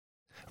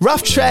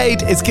Rough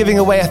Trade is giving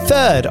away a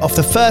third of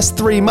the first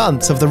 3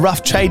 months of the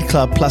Rough Trade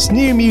Club plus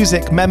new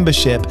music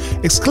membership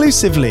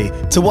exclusively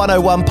to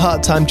 101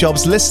 Part-Time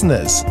Jobs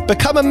listeners.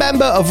 Become a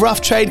member of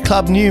Rough Trade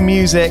Club New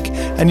Music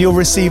and you'll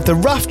receive the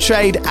Rough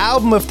Trade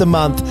Album of the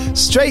Month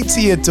straight to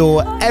your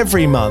door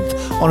every month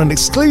on an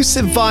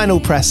exclusive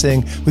vinyl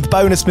pressing with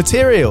bonus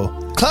material.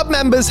 Club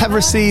members have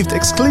received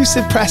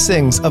exclusive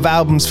pressings of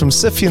albums from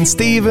Sufjan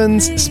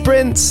Stevens,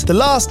 Sprints, The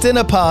Last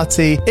Dinner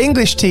Party,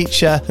 English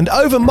Teacher, and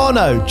Over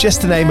Mono,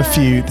 just to name a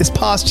few, this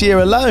past year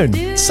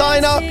alone.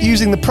 Sign up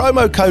using the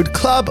promo code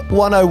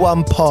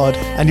CLUB101POD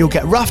and you'll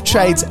get Rough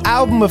Trade's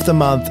Album of the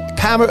Month,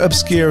 Camera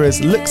Obscura's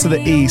Look to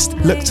the East,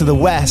 Look to the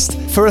West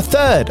for a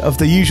third of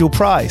the usual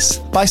price.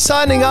 By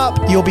signing up,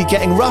 you'll be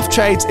getting Rough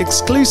Trade's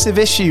exclusive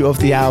issue of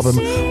the album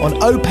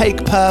on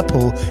opaque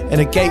purple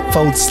in a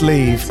gatefold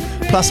sleeve,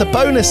 plus a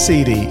bonus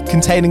CD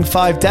containing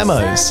 5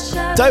 demos.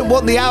 Don't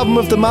want the album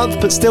of the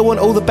month but still want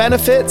all the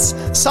benefits?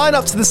 Sign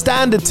up to the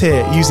standard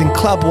tier using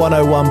Club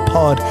 101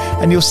 Pod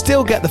and you'll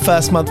still get the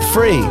first month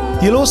free.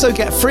 You'll also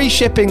get free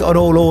shipping on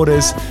all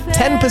orders,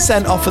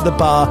 10% off at the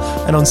bar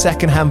and on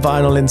secondhand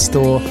vinyl in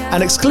store,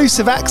 and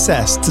exclusive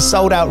access to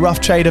sold out Rough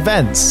Trade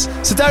events.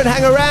 So don't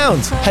hang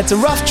around. Head to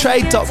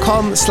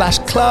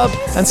roughtrade.com/club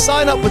and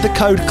sign up with the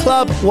code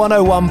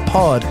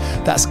CLUB101POD.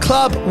 That's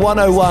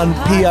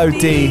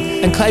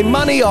CLUB101POD and claim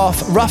money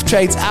off Rough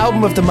Trade's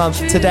Album of the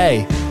Month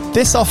today.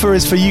 This offer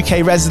is for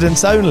UK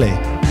residents only.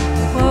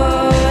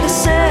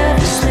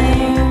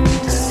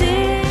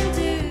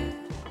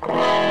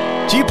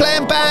 Do you play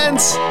in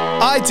bands?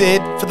 I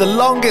did for the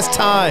longest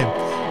time.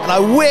 And I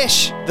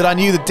wish that I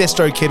knew that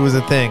DistroKid was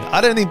a thing.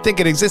 I don't even think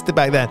it existed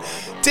back then.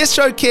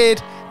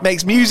 DistroKid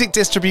makes music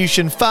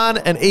distribution fun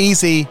and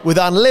easy with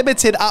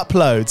unlimited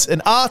uploads, and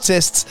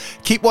artists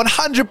keep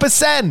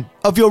 100%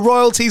 of your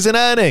royalties and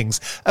earnings.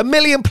 1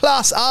 million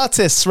plus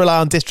artists rely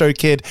on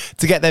DistroKid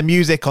to get their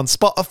music on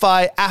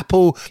Spotify,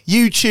 Apple,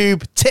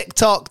 YouTube,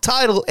 TikTok,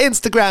 Tidal,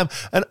 Instagram,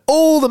 and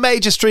all the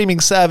major streaming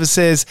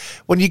services.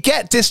 When you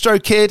get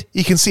DistroKid,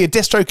 you can see a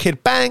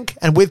DistroKid bank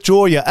and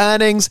withdraw your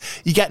earnings.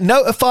 You get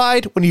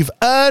notified when you've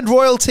earned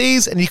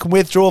royalties and you can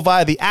withdraw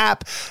via the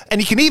app. And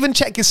you can even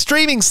check your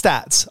streaming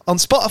stats on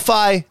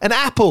Spotify and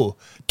Apple.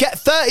 Get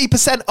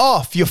 30%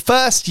 off your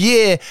first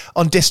year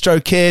on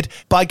DistroKid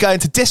by going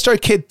to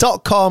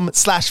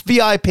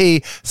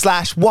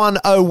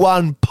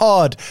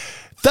distrokid.com/VIP/101pod.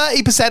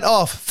 30%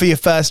 off for your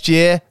first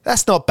year.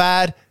 That's not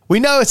bad.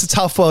 We know it's a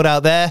tough world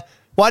out there.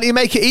 Why don't you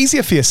make it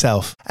easier for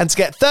yourself? And to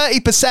get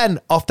 30%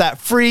 off that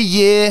free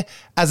year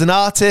as an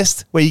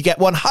artist, where you get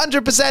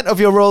 100% of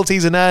your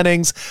royalties and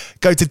earnings,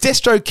 go to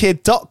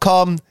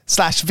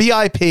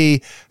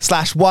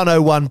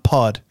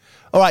distrokid.com/VIP/101pod.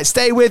 All right,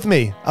 stay with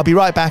me. I'll be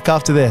right back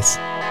after this.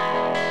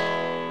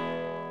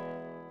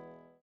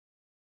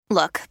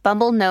 Look,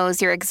 Bumble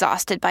knows you're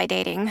exhausted by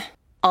dating.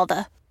 All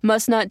the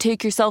must not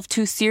take yourself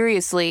too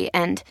seriously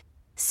and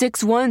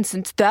 6'1"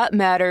 since that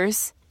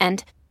matters.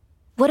 And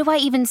what do I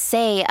even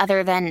say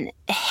other than,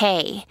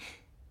 hey?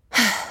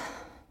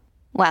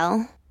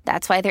 Well,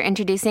 that's why they're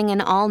introducing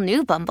an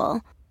all-new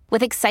Bumble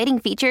with exciting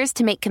features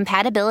to make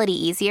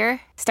compatibility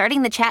easier,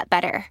 starting the chat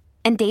better,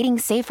 and dating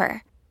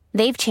safer.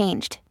 They've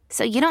changed,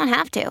 so you don't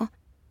have to.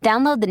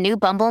 Download the new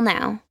Bumble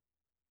now.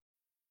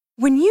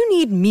 When you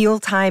need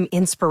mealtime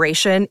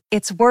inspiration,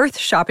 it's worth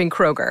shopping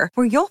Kroger,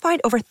 where you'll find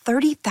over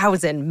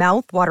 30,000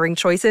 mouth-watering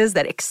choices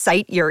that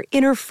excite your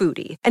inner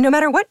foodie. And no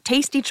matter what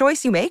tasty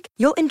choice you make,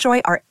 you'll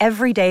enjoy our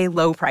everyday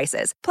low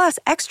prices, plus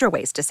extra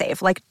ways to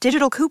save, like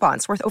digital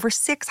coupons worth over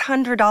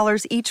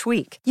 $600 each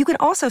week. You can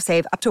also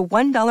save up to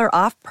 $1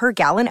 off per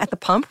gallon at the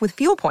pump with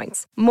fuel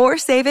points. More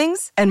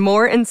savings and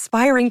more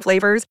inspiring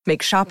flavors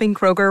make shopping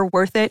Kroger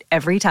worth it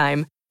every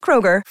time.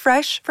 Kroger,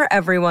 fresh for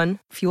everyone.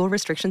 Fuel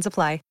restrictions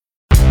apply.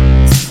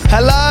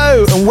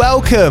 Hello and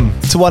welcome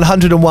to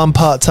 101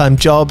 Part-Time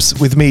Jobs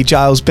with me,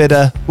 Giles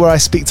Bidder, where I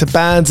speak to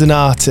bands and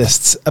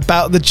artists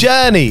about the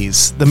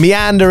journeys, the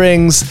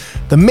meanderings,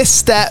 the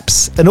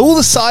missteps, and all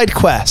the side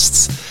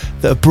quests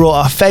that have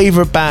brought our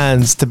favourite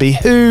bands to be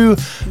who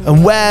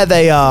and where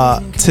they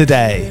are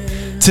today.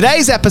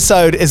 Today's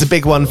episode is a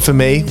big one for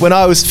me. When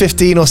I was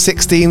 15 or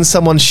 16,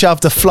 someone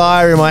shoved a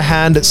flyer in my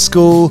hand at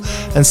school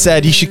and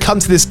said, "You should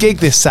come to this gig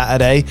this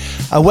Saturday."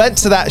 I went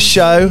to that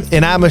show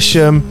in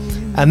Amersham,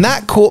 and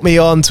that caught me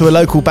on to a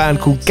local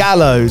band called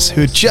Gallows, who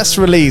had just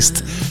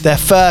released their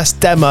first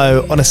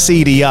demo on a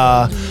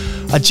CDR.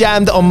 I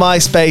jammed it on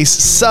MySpace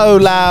so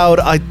loud,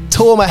 I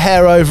tore my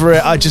hair over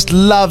it. I just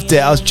loved it.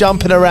 I was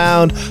jumping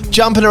around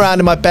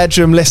in my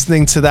bedroom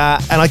listening to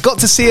that. And I got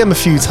to see them a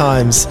few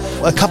times,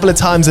 a couple of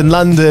times in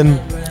London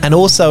and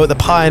also at the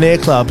Pioneer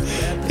Club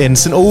in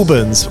St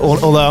Albans,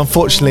 although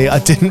unfortunately I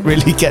didn't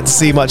really get to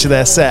see much of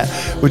their set,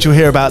 which we'll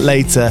hear about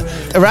later.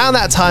 Around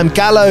that time,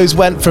 Gallows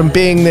went from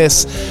being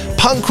this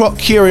punk rock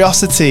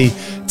curiosity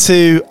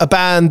to a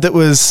band that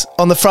was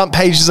on the front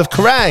pages of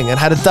Kerrang and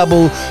had a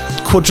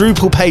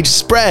quadruple page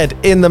spread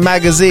in the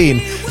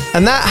magazine.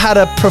 And that had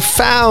a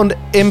profound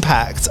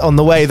impact on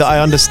the way that I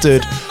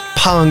understood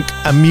punk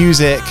and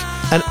music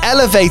and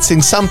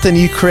elevating something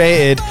you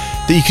created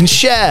that you can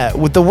share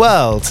with the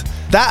world.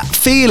 That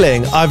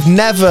feeling I've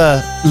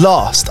never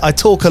lost. I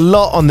talk a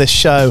lot on this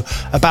show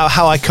about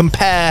how I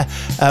compare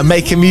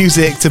making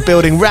music to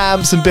building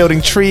ramps and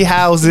building tree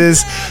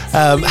houses,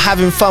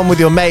 having fun with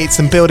your mates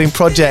and building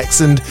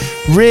projects. And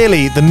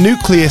really, the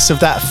nucleus of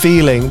that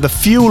feeling, the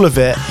fuel of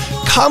it,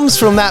 comes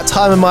from that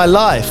time in my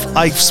life.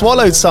 I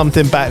swallowed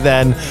something back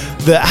then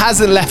that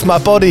hasn't left my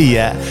body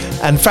yet.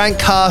 And Frank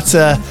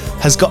Carter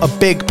has got a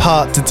big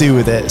part to do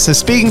with it. So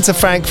speaking to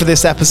Frank for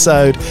this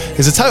episode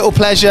is a total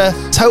pleasure,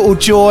 total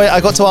joy.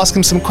 I got to ask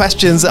him some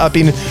questions that I've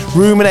been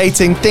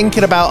ruminating,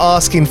 thinking about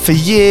asking for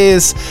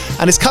years.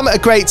 And it's come at a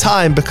great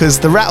time because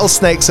the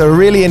Rattlesnakes are a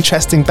really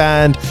interesting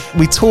band.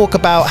 We talk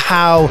about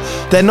how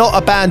they're not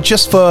a band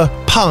just for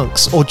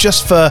punks or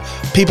just for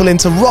people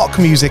into rock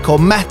music or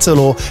metal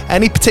or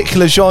any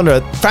particular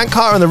genre. Frank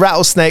Carter and the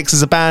Rattlesnakes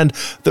is a band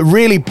that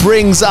really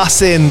brings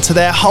us into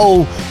their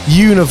whole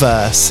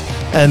universe.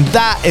 And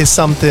that is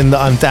something that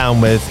I'm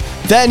down with.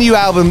 Their new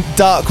album,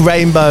 Dark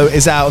Rainbow,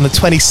 is out on the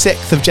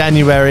 26th of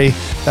January.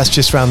 That's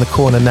just around the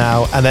corner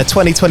now. And their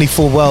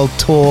 2024 world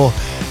tour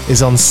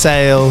is on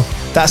sale.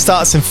 That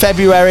starts in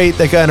February.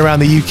 They're going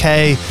around the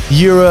UK,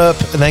 Europe,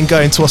 and then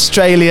going to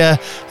Australia,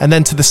 and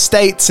then to the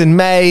States in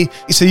May.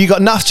 So you got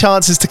enough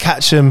chances to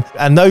catch them.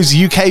 And those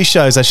UK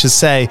shows, I should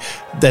say,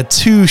 they're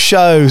 2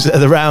 shows at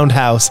the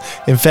Roundhouse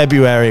in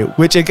February,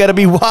 which are going to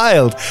be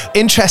wild.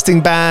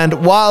 Interesting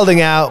band,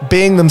 wilding out,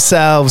 being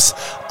themselves.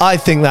 I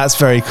think that's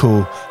very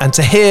cool. And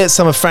to hear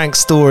some of Frank's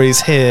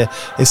stories here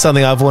is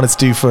something I've wanted to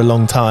do for a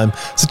long time.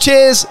 So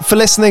cheers for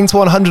listening to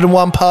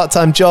 101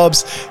 Part-Time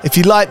Jobs. If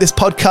you like this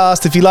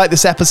podcast, if you like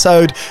this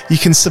episode, you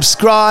can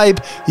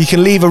subscribe, you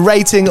can leave a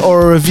rating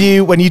or a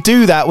review. When you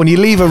do that, when you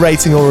leave a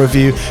rating or a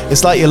review,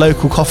 it's like your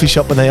local coffee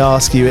shop when they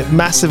ask you. It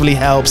massively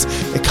helps.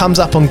 It comes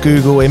up on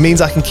Google. It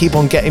means I can keep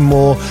on getting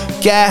more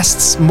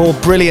guests, more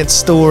brilliant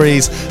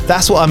stories.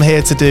 That's what I'm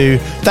here to do.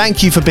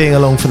 Thank you for being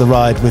along for the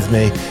ride with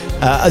me.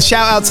 A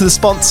shout out to the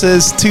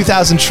sponsors,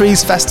 2000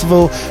 Trees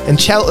Festival in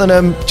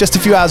Cheltenham, just a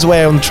few hours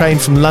away on the train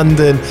from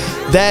London.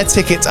 Their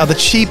tickets are the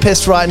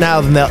cheapest right now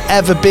than they'll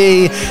ever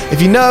be.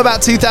 If you know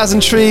about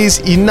 2000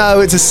 Trees, you know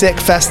it's a sick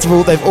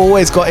festival. They've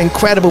always got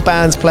incredible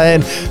bands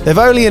playing. They've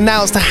only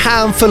announced a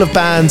handful of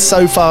bands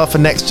so far for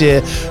next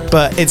year,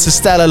 but it's a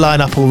stellar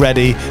lineup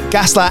already.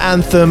 Gaslight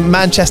Anthem,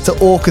 Manchester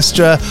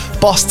Orchestra,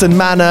 Boston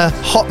Manor,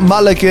 Hot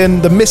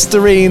Mulligan, The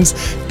Mysterines,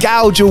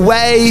 Gouge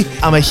Away.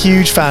 I'm a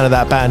huge fan of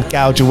that band,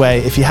 Gouge Away.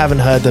 If you haven't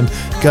heard them,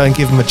 go and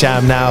give them a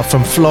jam now.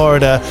 From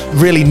Florida,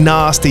 really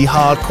nasty,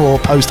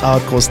 hardcore,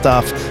 post-hardcore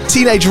stuff.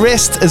 Teenage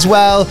Wrist as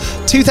well.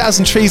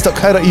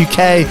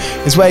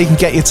 2000trees.co.uk is where you can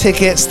get your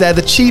tickets. They're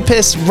the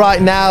cheapest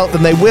right now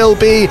than they will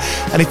be.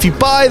 And if you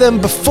buy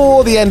them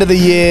before the end of the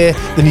year,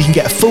 then you can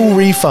get a full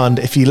refund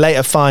if you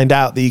later find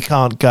out that you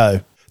can't go.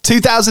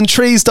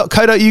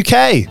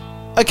 2000trees.co.uk.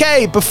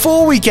 Okay,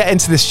 before we get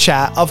into this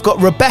chat, I've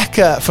got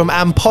Rebecca from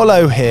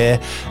Ampollo here.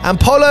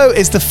 Ampollo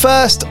is the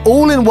first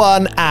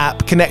all-in-one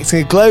app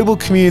connecting a global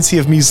community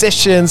of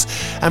musicians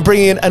and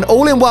bringing an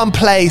all-in-one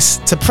place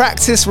to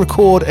practice,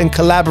 record, and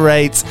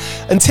collaborate.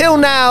 Until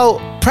now,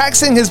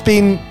 practicing has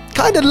been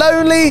kind of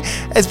lonely.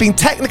 There's been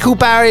technical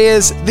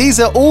barriers.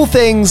 These are all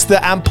things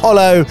that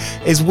Ampollo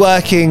is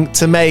working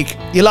to make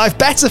your life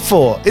better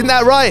for. Isn't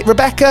that right,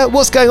 Rebecca?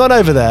 What's going on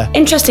over there?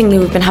 Interestingly,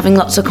 we've been having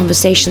lots of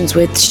conversations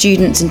with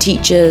students and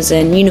teachers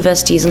and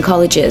universities and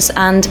colleges,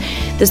 and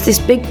there's this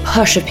big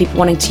push of people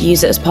wanting to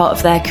use it as part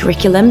of their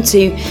curriculum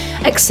to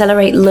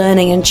accelerate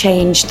learning and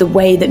change the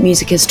way that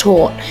music is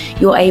taught.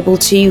 You're able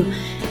to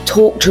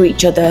talk to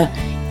each other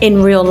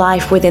in real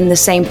life within the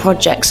same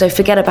project. So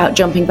forget about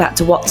jumping back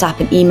to WhatsApp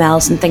and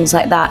emails and things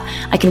like that.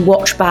 I can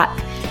watch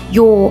back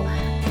your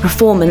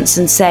performance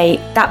and say,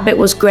 that bit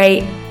was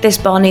great, this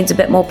bar needs a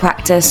bit more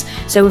practice.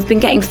 So we've been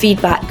getting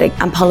feedback that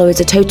Ampollo is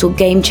a total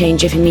game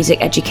changer for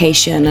music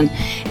education, and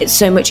it's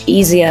so much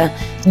easier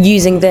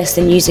using this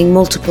than using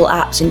multiple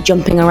apps and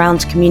jumping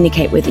around to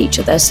communicate with each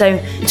other. So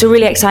it's a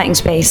really exciting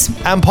space.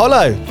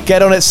 Ampollo,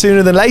 get on it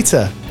sooner than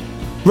later.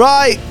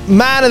 Right,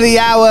 man of the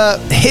hour,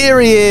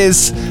 here he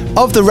is,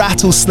 of the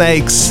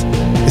Rattlesnakes,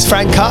 is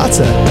Frank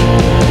Carter.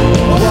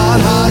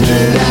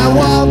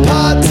 101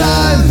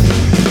 part-time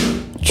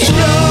jobs.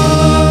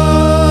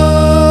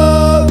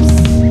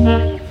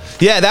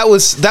 Yeah, that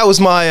was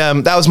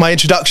my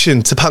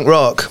introduction to punk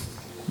rock.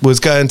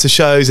 Was going to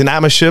shows in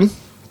Amersham.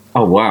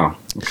 Oh wow!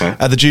 Okay.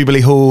 At the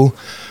Jubilee Hall,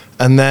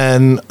 and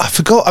then I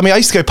forgot. I mean, I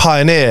used to go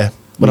Pioneer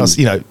when I was,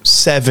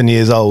 7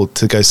 years old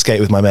to go skate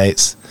with my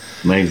mates.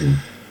 Amazing.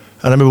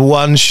 And I remember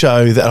one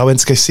show that I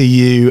went to go see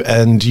you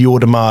and Your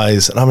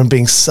Demise, and I remember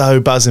being so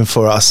buzzing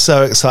for it. I was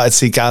so excited to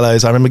see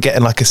Gallows. I remember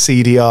getting like a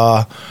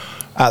CDR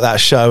at that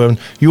show, and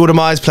Your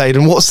Demise played.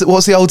 And what's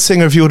the old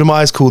singer of Your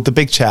Demise called? The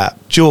big chap,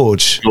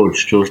 George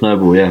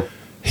Noble, yeah.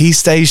 He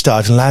stage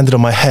dived and landed on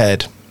my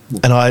head,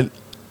 and I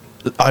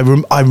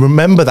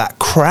remember that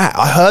crack.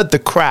 I heard the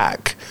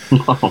crack,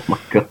 Oh my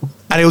God.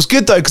 And it was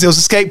good though, because it was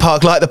a skate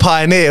park like the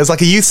Pioneer. It was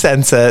like a youth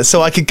centre,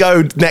 so I could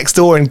go next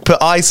door and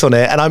put ice on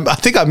it. And I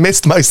think I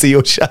missed most of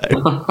your show.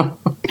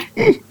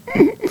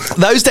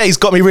 Those days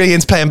got me really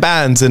into playing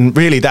bands, and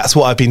really that's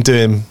what I've been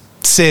doing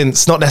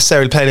since. Not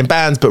necessarily playing in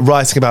bands, but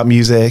writing about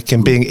music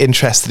and being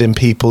interested in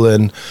people.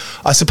 And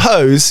I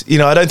suppose, you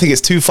know, I don't think it's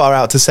too far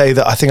out to say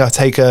that I think I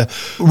take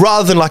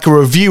rather than like a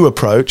review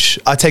approach,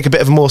 I take a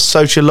bit of a more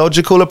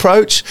sociological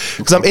approach,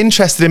 because I'm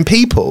interested in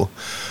people.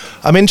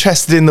 I'm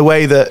interested in the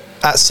way that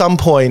at some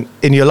point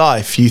in your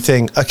life you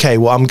think, okay,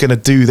 well, I'm going to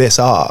do this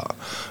art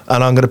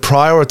and I'm going to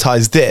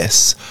prioritize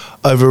this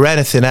over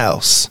anything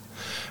else.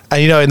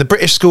 And, you know, in the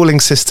British schooling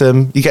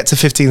system, you get to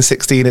 15,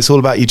 16, it's all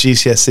about your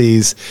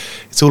GCSEs.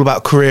 It's all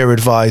about career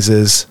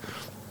advisors.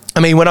 I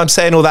mean, when I'm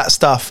saying all that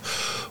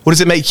stuff, what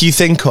does it make you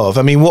think of?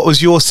 I mean, what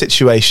was your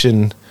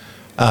situation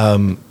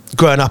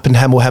growing up in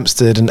Hemel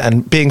Hempstead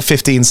and being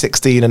 15,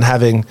 16 and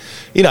having,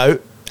 you know,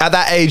 at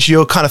that age,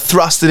 you're kind of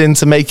thrusted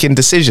into making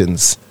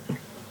decisions?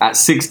 At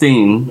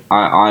 16,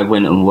 I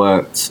went and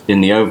worked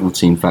in the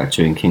Ovaltine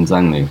factory in Kings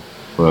Langley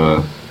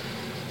for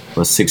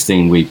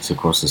 16 weeks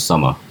across the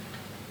summer,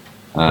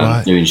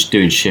 Right.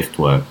 doing shift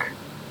work.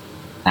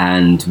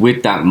 And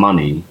with that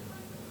money,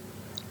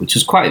 which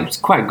was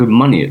quite good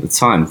money at the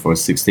time for a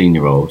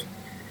 16-year-old,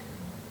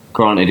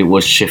 granted it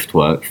was shift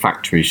work,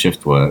 factory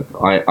shift work,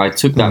 I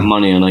took that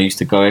money and I used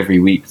to go every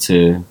week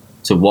to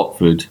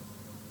Watford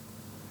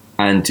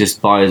and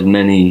just buy as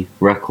many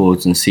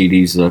records and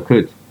CDs as I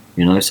could,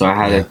 you know. So I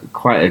had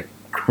quite a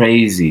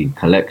crazy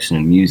collection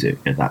of music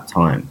at that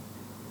time.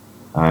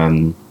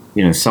 You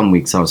know, some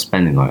weeks I was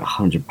spending like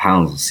 £100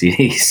 on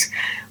CDs,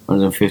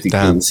 150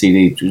 quid on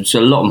CDs, which was a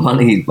lot of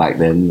money back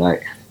then.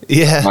 Like,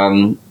 yeah.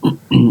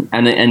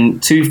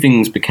 And two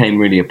things became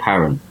really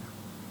apparent.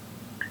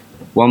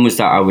 One was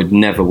that I would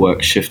never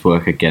work shift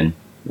work again.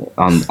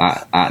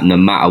 At no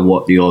matter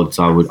what the odds,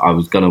 I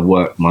was going to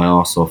work my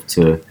ass off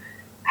to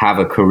have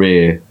a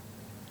career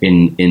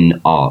in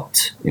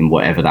art, in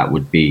whatever that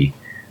would be.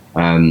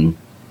 And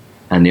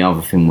the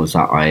other thing was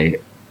that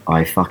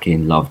I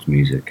fucking loved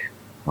music.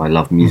 I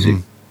loved music.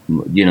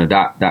 Mm-hmm. You know,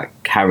 that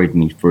carried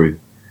me through.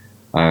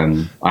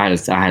 I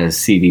had a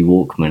CD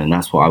Walkman, and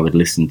that's what I would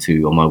listen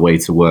to on my way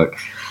to work.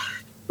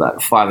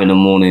 Like 5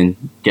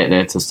 a.m, get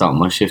there to start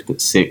my shift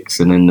at 6,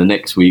 and then the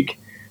next week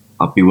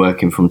I'd be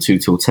working from 2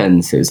 till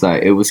 10. So it's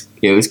like it was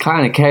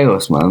kind of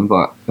chaos, man.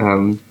 But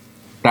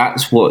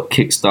that's what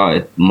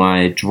kickstarted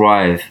my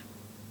drive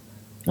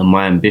and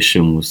my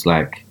ambition. Was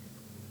like,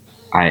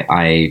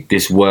 I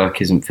this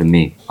work isn't for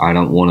me. I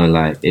don't want to,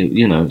 like, it,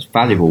 you know, it's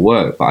valuable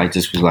work, but I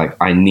just was like,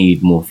 I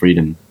need more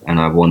freedom and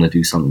I want to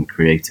do something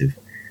creative.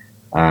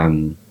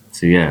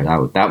 So yeah,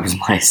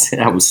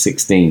 that was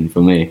 16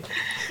 for me.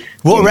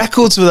 What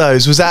records were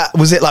those? Was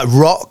it like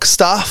rock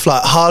stuff,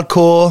 like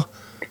hardcore?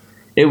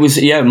 It was,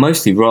 yeah,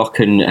 mostly rock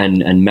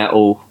and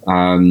metal.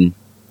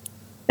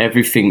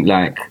 Everything,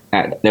 like,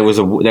 there was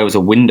a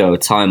window of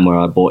time where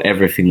I bought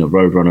everything that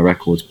Roadrunner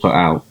Records put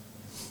out.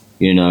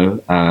 You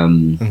know,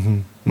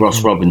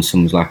 Ross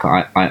Robinson was like,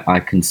 I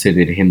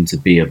considered him to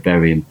be a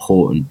very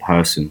important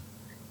person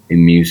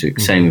in music.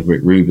 Same with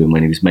Rick Rubin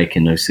when he was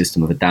making those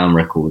System of a Down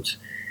records.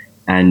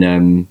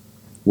 And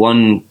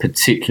one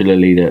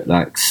particularly that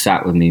like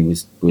sat with me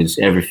was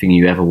Everything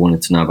You Ever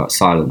Wanted to Know About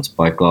Silence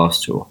by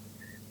Glassjaw.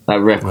 That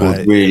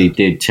record really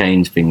did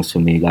change things for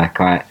me. Like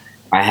I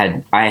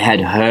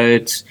had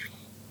heard,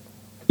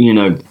 you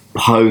know,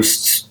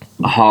 post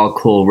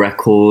hardcore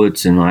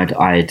records, and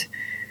I'd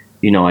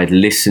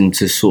listened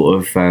to sort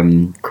of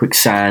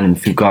Quicksand and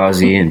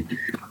Fugazi, and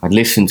I'd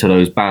listened to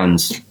those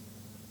bands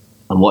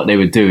and what they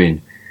were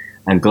doing.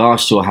 And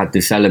Glassjaw had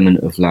this element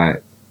of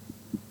like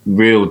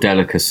real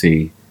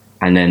delicacy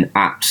and then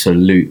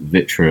absolute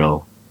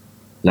vitriol,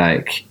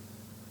 like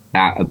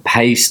at a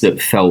pace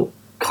that felt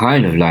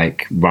kind of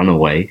like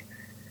Runaway.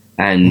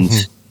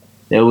 And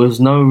there was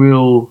no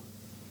real,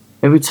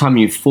 every time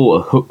you thought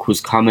a hook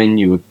was coming,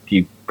 you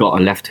got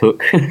a left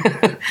hook.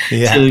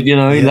 So, you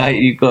know, like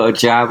you got a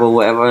jab or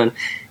whatever. And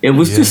it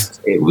was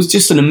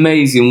just an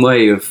amazing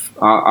way of,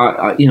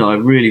 I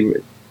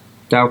really,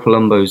 Dal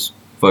Palumbo's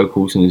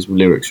vocals and his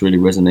lyrics really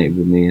resonated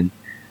with me. And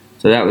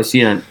so that was,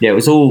 you know, yeah,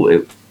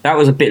 that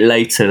was a bit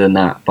later than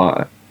that,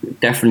 but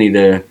definitely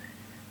the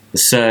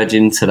surge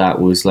into that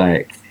was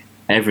like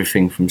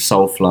everything from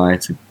Soulfly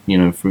to, you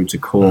know, through to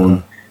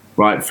Korn,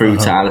 right through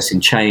to Alice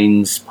in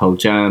Chains, Pearl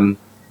Jam.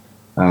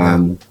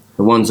 The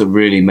ones that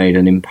really made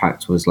an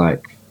impact was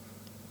like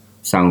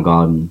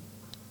Soundgarden,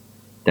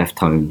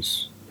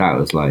 Deftones. That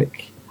was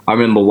like, I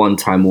remember one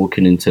time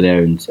walking into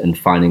there and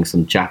finding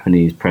some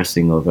Japanese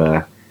pressing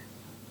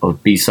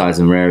of B-sides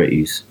and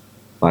rarities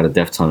by the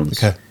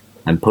Deftones,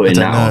 and putting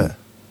that on.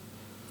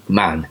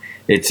 Man,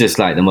 it's just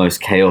like the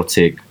most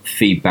chaotic,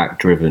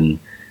 feedback-driven,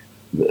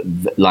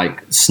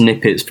 like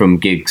snippets from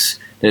gigs.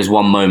 There's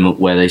one moment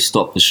where they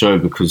stop the show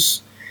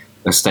because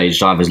a stage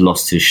driver's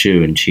lost his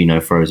shoe and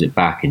Chino throws it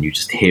back, and you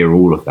just hear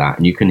all of that,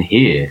 and you can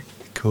hear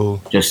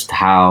Cool. Just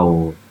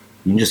how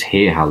you can just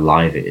hear how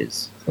live it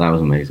is. So that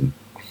was amazing.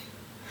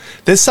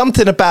 There's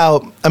something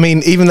about, I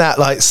mean, even that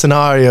like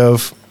scenario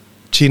of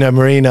Chino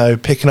Moreno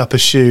picking up a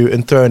shoe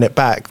and throwing it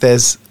back.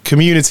 There's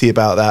community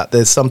about that.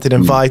 There's something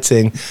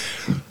inviting.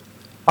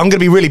 I'm going to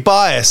be really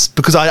biased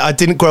because I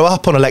didn't grow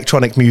up on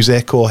electronic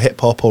music or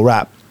hip hop or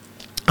rap.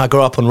 I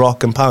grew up on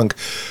rock and punk.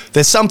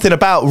 There's something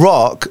about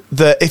rock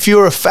that if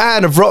you're a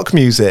fan of rock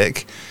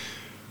music,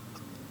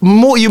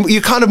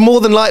 you're kind of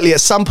more than likely at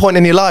some point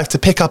in your life to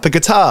pick up a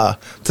guitar,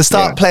 to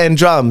start playing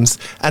drums,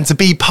 and to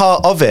be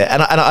part of it.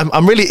 And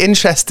I'm really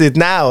interested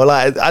now.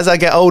 Like as I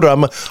get older,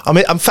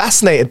 I'm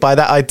fascinated by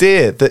that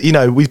idea that, you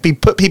know, we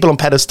put people on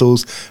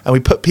pedestals and we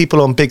put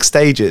people on big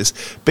stages,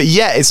 but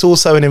yet it's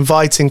also an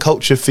inviting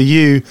culture for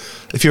you,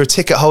 if you're a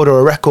ticket holder or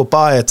a record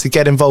buyer, to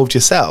get involved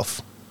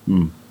yourself.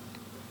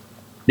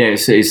 Yeah,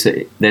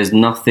 there's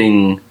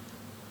nothing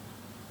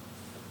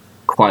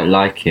quite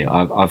like it.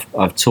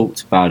 I've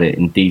talked about it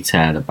in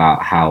detail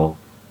about how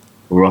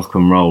rock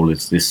and roll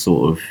is this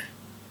sort of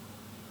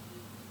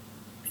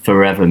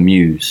forever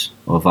muse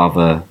of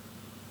other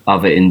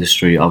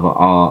industry, other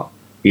art,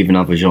 even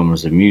other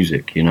genres of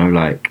music, you know,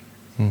 like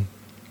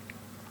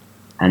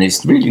and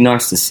it's really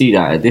nice to see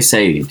that at this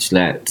age,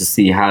 like to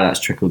see how that's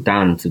trickled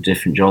down into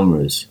different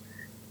genres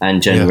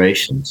and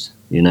generations,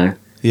 you know.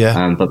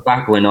 But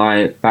back when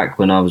I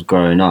was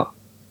growing up,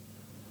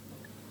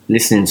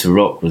 listening to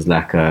rock was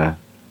like a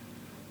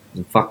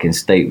fucking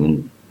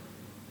statement.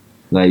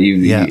 Like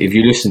if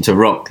you listen to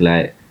rock,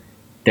 like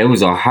there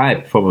was a high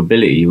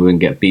probability you wouldn't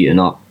get beaten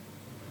up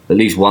at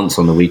least once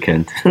on the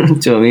weekend. Do you know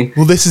what I mean?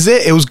 Well, this is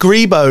it. It was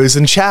Grebos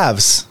and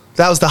Chavs.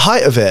 That was the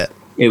height of it.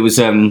 It was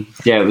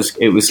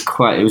it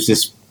was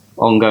this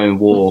ongoing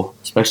war,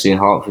 especially in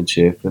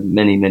Hertfordshire, for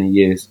many, many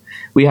years.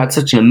 We had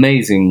such an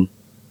amazing,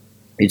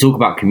 you talk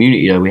about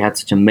community though, we had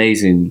such an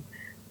amazing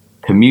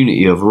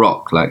community of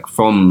rock, like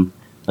from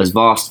as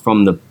vast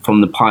from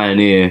the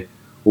Pioneer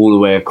all the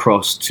way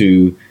across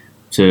to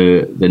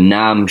the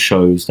NAMM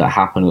shows that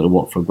happen at the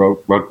Watford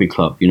Rugby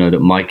Club, you know, that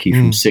Mikey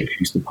from Six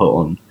used to put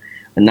on.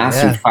 And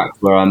that's in fact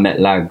where I met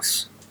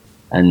Lags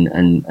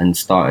and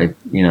started,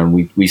 you know,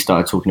 we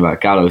started talking about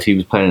Gallows. He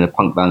was playing in a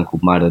punk band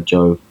called My Dad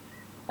Joe.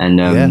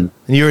 And and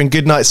you were in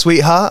Goodnight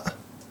Sweetheart?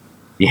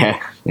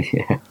 Yeah.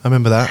 I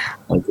remember that.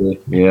 I do,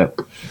 yeah.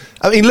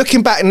 I mean,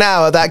 looking back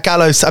now at that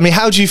Gallows, I mean,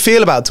 how do you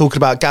feel about talking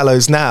about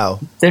Gallows now?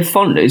 They're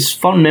fun. It's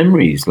fun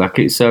memories. Like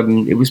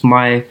it was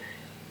my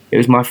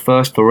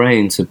first foray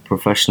into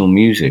professional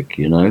music,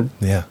 you know?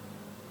 Yeah.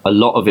 A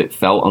lot of it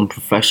felt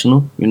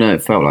unprofessional, you know,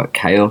 it felt like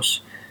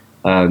chaos.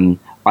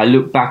 I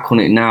look back on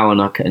it now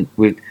and I can,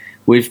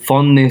 with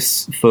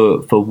fondness for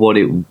what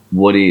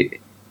it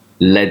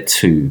led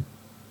to,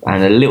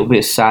 and a little bit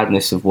of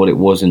sadness of what it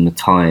was in the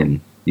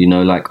time, you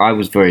know, like I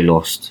was very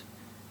lost,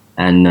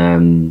 and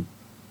I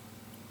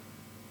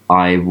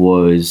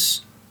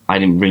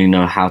didn't really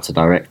know how to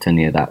direct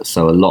any of that,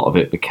 so a lot of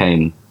it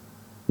became,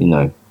 you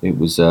know,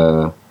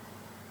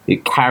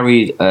 it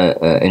carried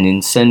an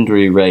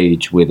incendiary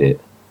rage with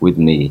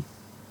me,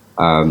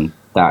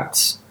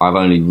 that I've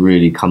only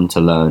really come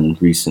to learn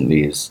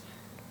recently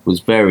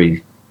was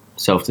very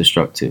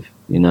self-destructive,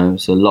 you know.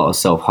 So a lot of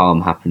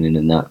self-harm happening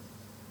in that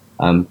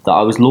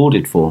I was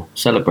lauded for,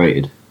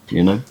 celebrated,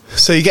 you know.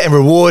 So you're getting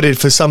rewarded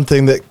for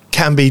something that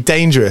can be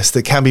dangerous,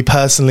 that can be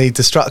personally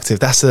destructive.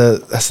 That's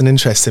an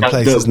interesting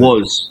place,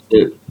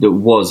 that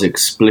was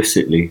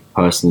explicitly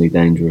personally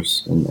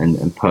dangerous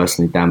and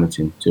personally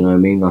damaging. Do you know what I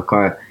mean? Like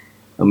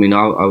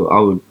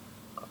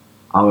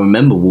I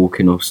remember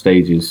walking off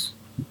stages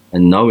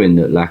and knowing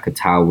that like a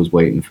towel was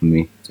waiting for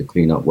me to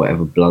clean up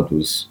whatever blood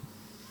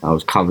I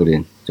was covered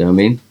in. Do you know what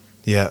I mean?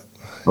 Yeah.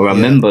 Or I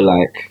remember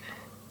like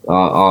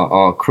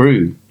our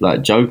crew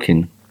like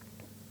joking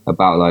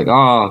about like,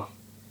 not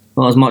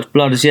as much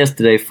blood as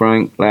yesterday,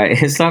 Frank.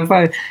 Like it's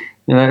like,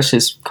 you know, that's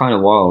just kind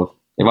of wild.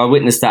 If I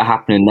witnessed that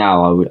happening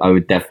now, I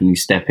would definitely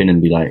step in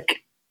and be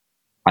like,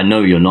 I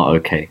know you're not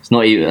okay. It's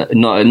not even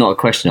not a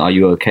question. Are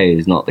you okay?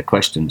 Is not the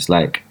question. It's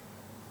like,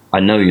 I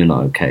know you're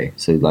not okay.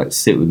 So like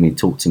sit with me,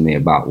 talk to me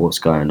about what's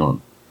going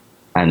on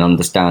and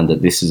understand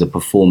that this is a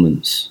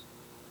performance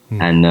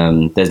and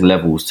there's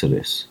levels to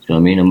this. Do you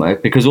know what I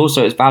mean? Because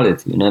also it's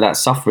valid, you know, that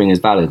suffering is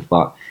valid,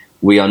 but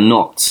we are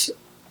not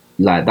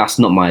like, that's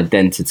not my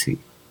identity.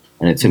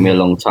 And it took me a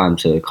long time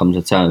to come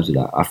to terms with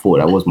that. I thought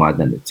that was my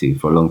identity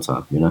for a long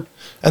time, you know?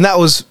 And that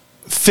was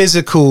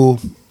physical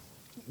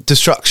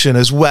destruction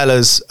as well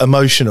as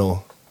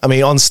emotional. I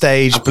mean, on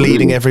stage, Absolutely.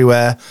 Bleeding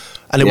everywhere.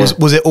 And it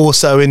was it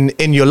also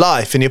in your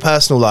life, in your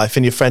personal life,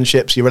 in your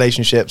friendships, your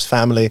relationships,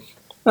 family?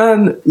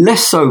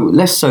 Less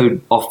so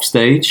off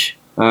stage.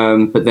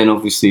 But then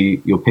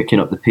obviously you're picking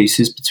up the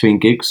pieces between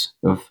gigs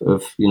of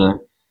you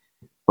know,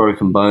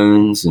 broken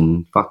bones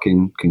and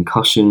fucking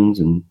concussions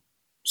and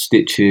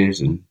stitches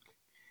and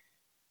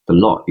the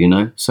lot, you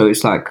know? So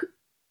it's like,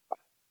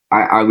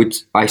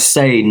 I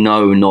say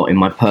no, not in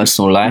my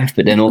personal life,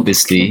 but then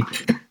obviously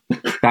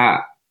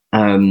that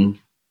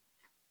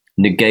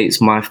negates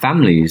my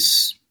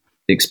family's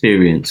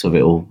experience of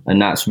it all,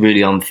 and that's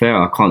really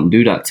unfair. I can't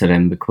do that to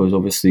them because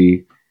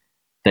obviously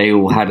they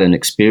all had an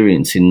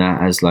experience in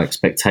that as like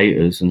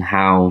spectators, and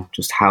how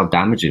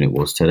damaging it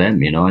was to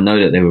them. You know, I know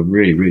that they were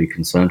really, really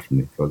concerned for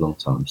me for a long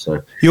time.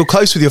 So you're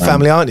close with your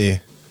family, aren't you?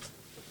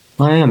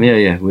 I am.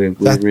 Yeah. We're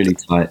really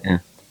tight. Yeah.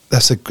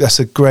 That's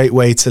a great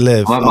way to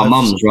live. I'm at my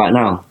mum's right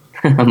now.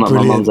 I'm at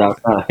my mum's out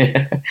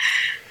there.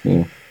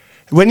 Yeah.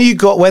 When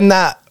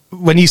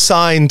you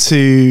signed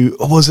to,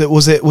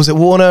 was it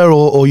Warner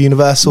or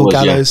Universal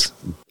Gallows?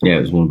 Yeah,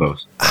 it was Warner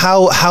Bros.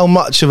 How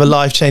much of a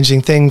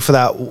life-changing thing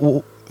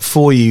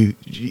for you?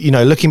 You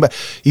know, looking back,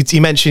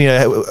 you mentioned, you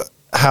know,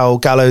 how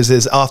Gallows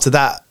is, after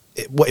that,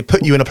 it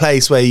put you in a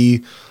place where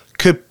you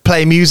could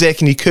play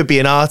music and you could be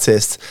an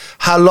artist.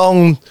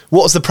 What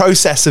was the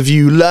process of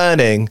you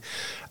learning?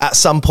 At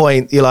some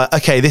point you're like,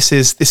 okay, this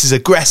is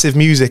aggressive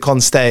music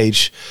on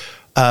stage,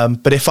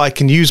 but if I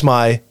can use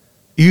my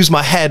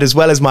head as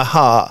well as my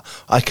heart,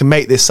 I can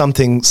make this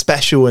something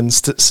special and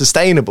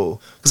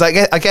sustainable. Because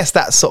I guess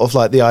that's sort of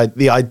like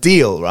the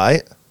ideal,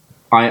 right?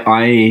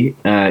 Sadly,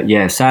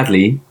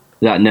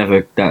 I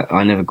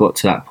never got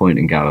to that point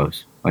in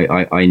Gallows.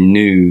 I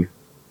knew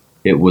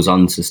it was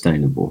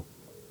unsustainable,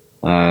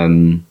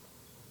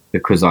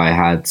 because I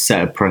had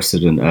set a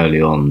precedent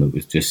early on that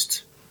was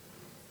just,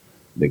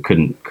 that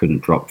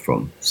couldn't drop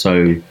from.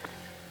 So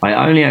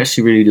I only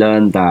actually really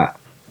learned that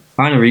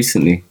kind of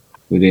recently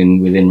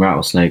within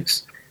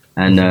Rattlesnakes,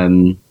 and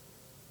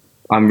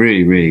I'm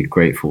really, really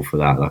grateful for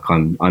that. Like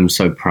I'm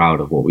so proud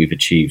of what we've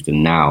achieved,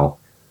 and now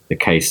the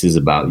case is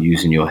about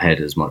using your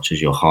head as much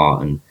as your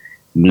heart, and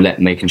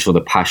making sure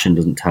the passion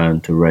doesn't turn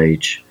to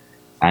rage,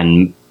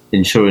 and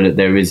ensuring that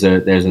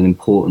there's an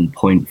important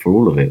point for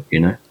all of it, you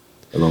know,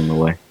 along the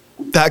way.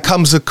 That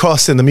comes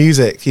across in the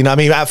music, you know. I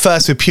mean, at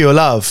first with Pure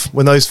Love,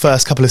 when those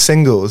first couple of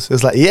singles, it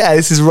was like, yeah,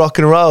 this is rock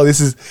and roll.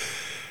 It's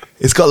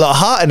got a lot of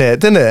heart in it,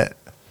 didn't it?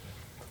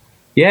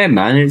 Yeah,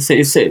 man, it's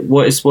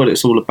what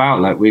it's all about.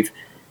 Like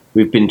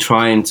we've been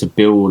trying to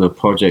build a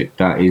project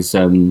that is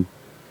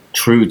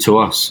true to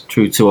us,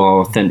 true to our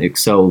authentic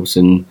selves,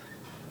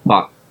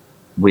 but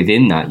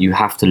within that, you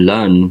have to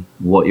learn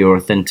what your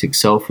authentic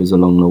self is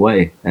along the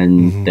way,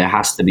 and there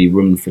has to be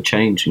room for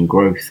change and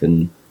growth,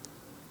 and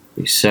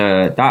it's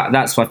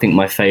that's I think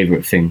my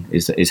favorite thing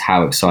is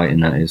how exciting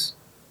that is.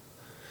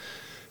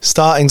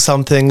 Starting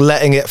something,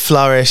 letting it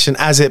flourish, and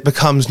as it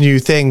becomes new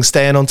things,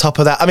 staying on top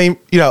of that. I mean,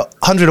 you know,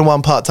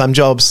 101 part-time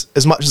jobs,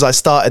 as much as I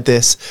started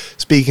this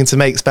speaking to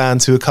mates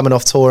bands who are coming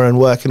off tour and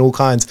working all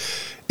kinds,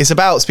 it's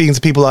about speaking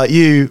to people like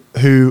you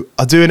who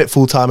are doing it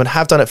full-time and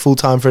have done it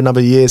full-time for a number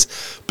of years,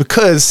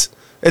 because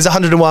there's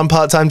 101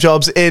 part-time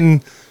jobs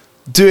in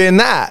doing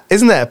that,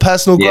 isn't there?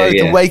 Personal growth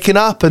and waking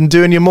up and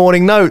doing your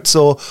morning notes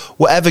or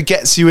whatever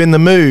gets you in the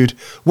mood.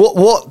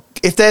 What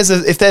if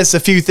there's a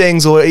few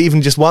things, or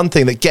even just one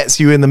thing that gets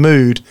you in the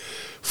mood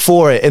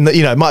for it, and that,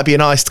 you know, it might be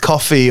an iced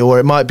coffee or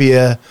it might be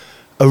a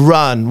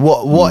run.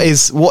 What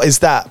is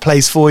that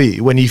place for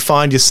you when you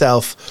find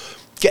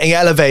yourself getting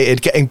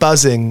elevated, getting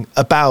buzzing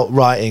about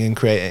writing and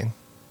creating?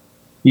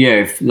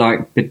 Yeah,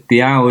 like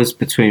the hours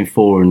between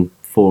 4 and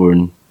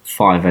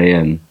 5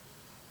 a.m.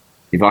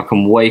 If I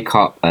can wake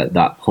up at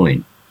that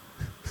point,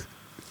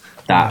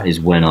 that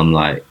is when I'm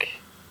like,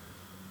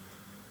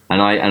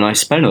 and I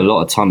spend a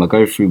lot of time. I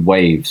go through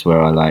waves where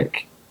I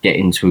like get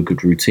into a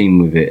good routine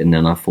with it, and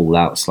then I fall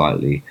out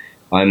slightly.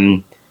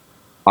 I'm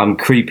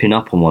creeping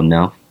up on one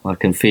now. I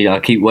can feel. I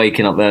keep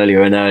waking up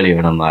earlier and earlier,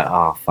 and I'm like,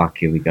 oh fuck,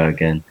 here we go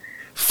again.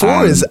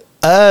 4 is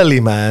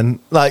early, man.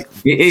 Like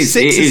it is.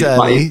 6 is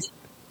early. Like,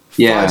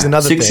 yeah, 5's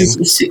another thing.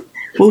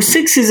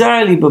 6 is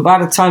early, but by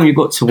the time you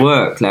got to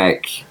work,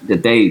 like the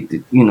day,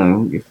 you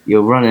know,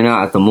 you're running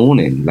out of the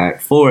morning. Like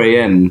 4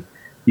 a.m.,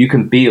 you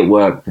can be at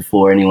work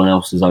before anyone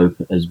else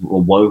has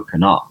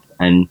woken up,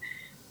 and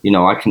you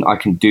know, I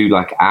can do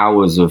like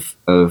hours of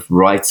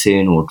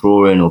writing or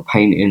drawing or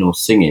painting or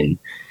singing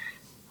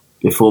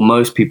before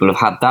most people have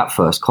had that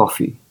first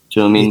coffee. Do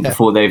you know what I mean? Yeah.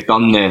 Before they've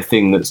done their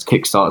thing that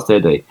kickstarts their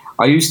day.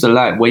 I used to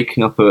like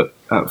waking up at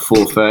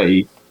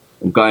 4:30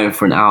 and going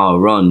for an hour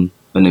run,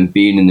 and then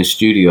being in the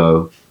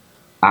studio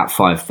at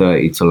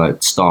 5:30 to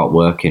like start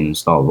working and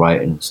start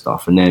writing and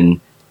stuff. And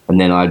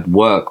then I'd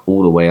work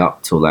all the way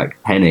up till like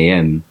 10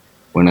 a.m.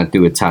 when I'd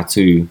do a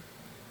tattoo.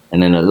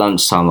 And then at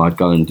lunchtime, I'd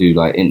go and do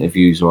like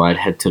interviews, or I'd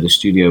head to the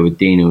studio with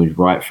Dean and we'd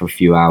write for a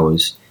few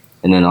hours.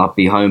 And then I'd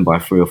be home by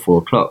 3 or 4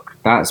 o'clock.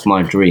 That's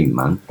my dream,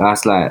 man. I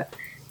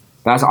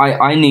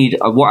need,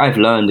 what I've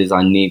learned is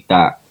I need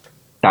that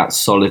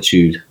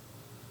solitude,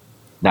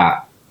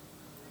 that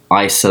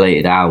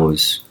isolated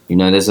hours. You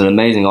know, there's an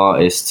amazing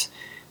artist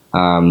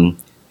who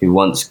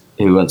once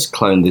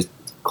coined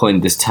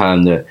this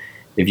term that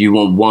if you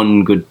want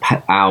one good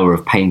hour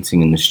of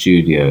painting in the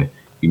studio,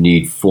 you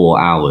need 4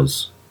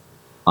 hours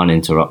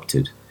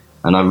uninterrupted.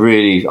 And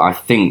I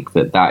think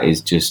that is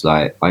just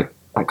like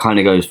that kind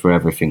of goes for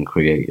everything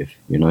creative,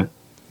 you know?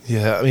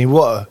 Yeah, I mean,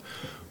 what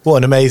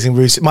an amazing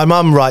routine. My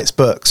mum writes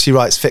books, she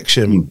writes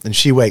fiction, and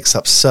she wakes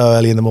up so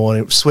early in the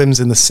morning, swims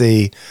in the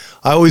sea.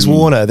 I always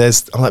warn her,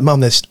 I'm like,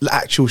 Mum, there's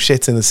actual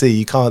shit in the sea,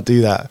 you can't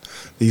do that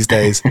these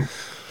days.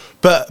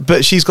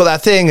 but she's got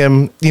that thing,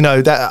 and you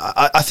know that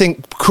I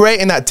think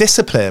creating that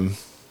discipline.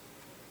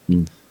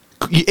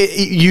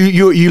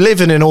 You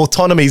live in an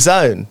autonomy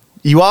zone.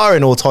 You are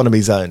an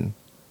autonomy zone.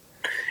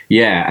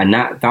 Yeah, and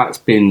that's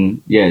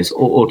been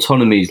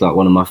autonomy is like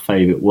one of my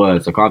favorite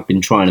words. Like I've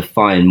been trying to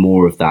find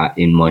more of that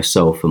in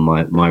myself and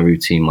my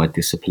routine, my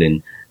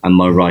discipline, and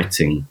my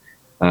writing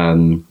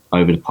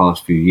over the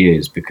past few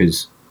years,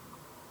 because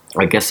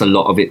I guess a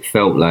lot of it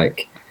felt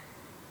like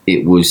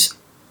it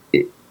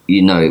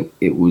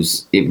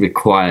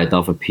required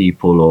other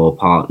people or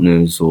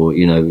partners or,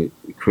 you know,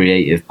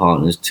 creative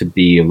partners to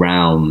be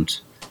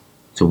around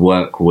to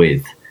work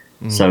with.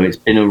 So it's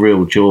been a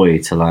real joy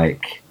to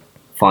like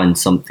find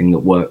something that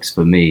works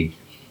for me.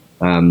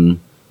 And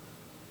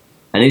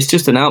it's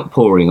just an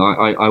outpouring.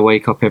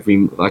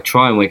 I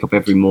try and wake up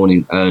every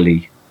morning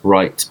early,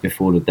 right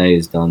before the day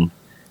is done.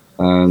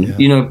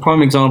 You know,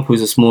 prime example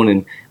is this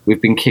morning,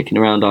 we've been kicking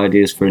around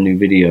ideas for a new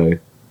video,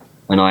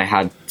 and I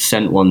had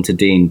sent one to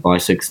Dean by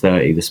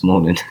 6:30 this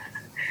morning.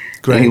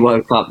 Great. And he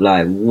woke up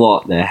like,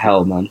 what the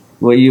hell, man?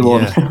 What are you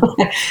on?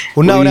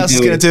 Well, no one else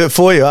is going to do it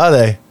for you, are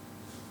they?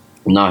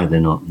 No, they're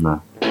not,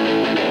 no.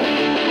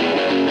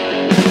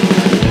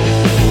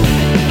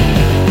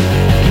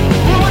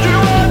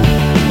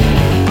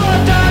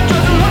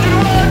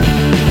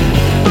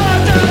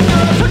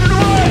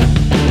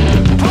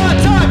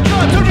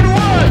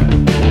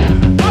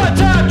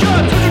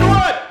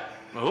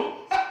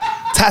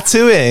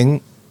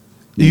 Tattooing,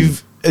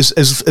 you've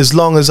as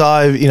long as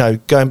I've, you know,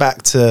 going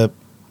back to,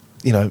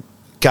 you know,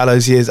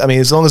 Gallows years, I mean,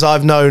 as long as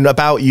I've known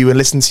about you and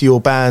listened to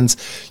your bands,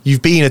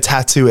 you've been a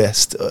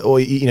tattooist, or,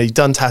 you know, you've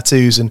done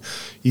tattoos, and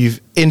you've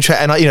you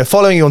know,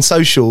 following you on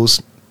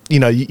socials, you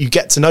know, you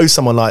get to know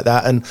someone like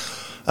that, and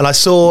I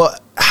saw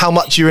how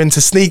much you're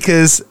into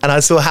sneakers, and I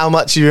saw how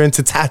much you're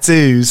into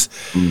tattoos.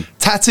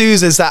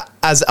 Tattoos as art.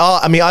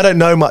 I mean, I don't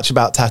know much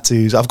about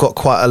tattoos. I've got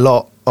quite a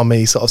lot on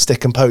me, sort of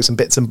stick and pokes and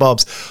bits and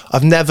bobs.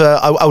 I've never,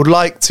 I would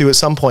like to at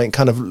some point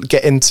kind of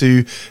get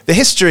into the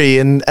history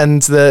and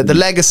the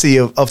legacy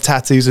of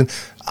tattoos. And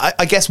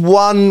I guess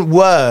one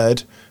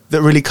word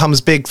that really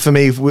comes big for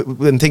me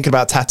when thinking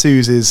about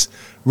tattoos is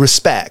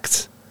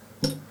respect.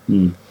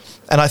 And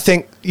I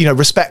think, you know,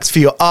 respect for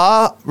your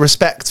art,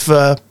 respect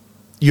for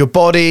your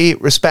body,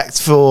 respect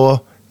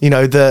for, you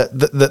know,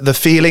 the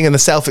feeling and the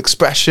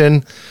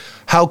self-expression.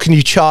 How can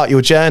you chart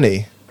your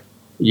journey?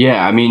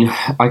 Yeah, I mean,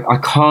 I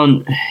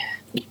can't.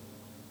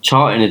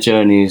 Charting a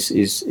journey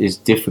is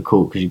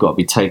difficult because you've got to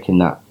be taking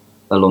that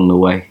along the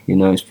way. You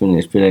know, it's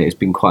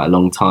been quite a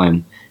long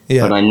time.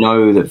 Yeah. But I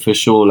know that for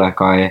sure,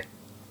 like I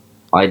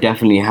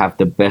definitely have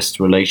the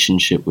best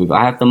relationship with.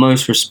 I have the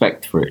most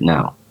respect for it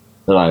now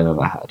that I've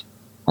ever had,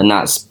 and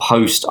that's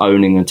post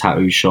owning a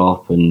tattoo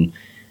shop. And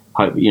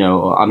you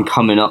know, I'm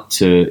coming up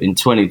to, in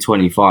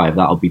 2025,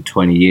 that'll be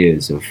 20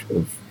 years of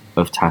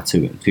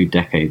tattooing, 2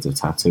 decades of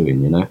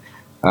tattooing. You know.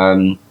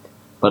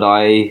 But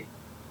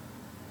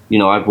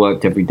I've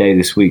worked every day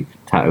this week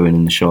tattooing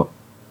in the shop,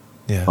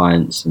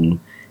 clients, and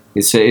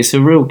it's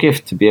a real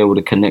gift to be able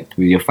to connect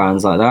with your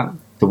fans like that,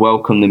 to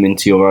welcome them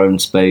into your own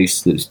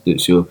space.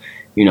 That's your,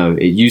 you know,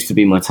 it used to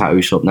be my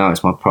tattoo shop. Now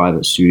it's my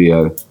private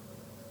studio.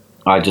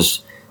 I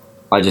just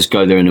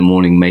go there in the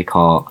morning, make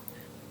art,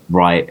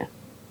 write,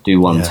 do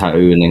one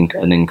tattoo,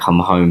 and then come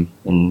home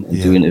and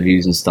do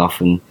interviews and stuff.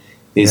 And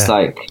it's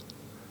like,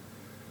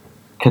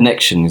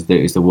 connection is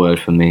the word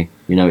for me.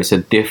 You know, it's a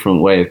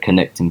different way of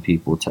connecting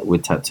people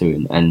with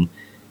tattooing, and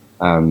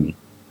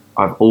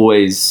I've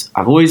always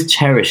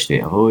cherished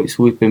it. It's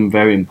always been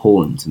very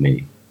important to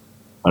me.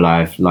 And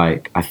I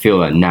feel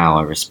like now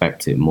I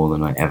respect it more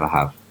than I ever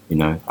have. You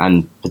know,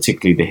 and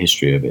particularly the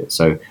history of it.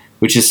 So,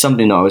 which is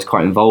something that I was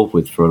quite involved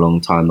with for a long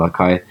time.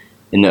 Like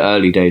in the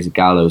early days of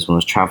Gallows, when I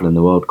was traveling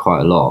the world quite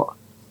a lot,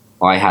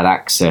 I had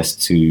access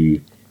to,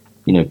 you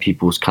know,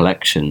 people's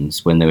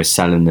collections when they were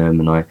selling them,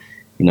 and I,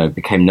 you know,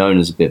 became known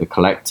as a bit of a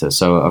collector.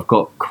 So I've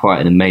got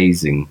quite an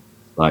amazing,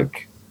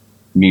 like,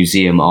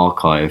 museum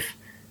archive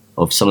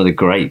of some of the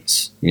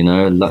greats, you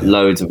know,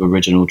 loads of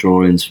original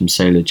drawings from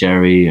Sailor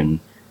Jerry and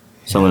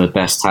some of the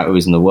best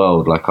tattooers in the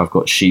world. Like, I've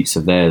got sheets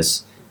of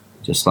theirs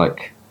just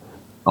like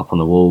up on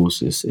the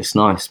walls. It's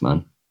nice,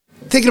 man.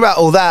 Thinking about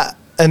all that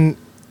and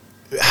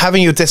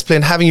having your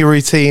discipline, having your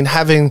routine,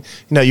 having,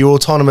 you know, your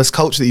autonomous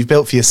culture that you've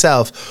built for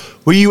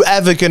yourself, were you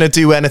ever going to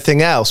do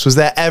anything else? Was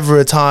there ever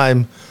a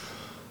time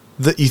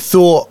that you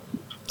thought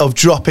of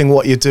dropping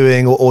what you're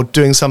doing or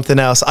doing something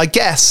else? I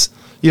guess,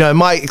 you know, in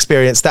my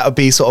experience, that would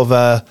be sort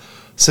of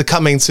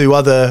succumbing to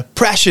other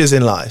pressures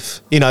in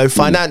life, you know,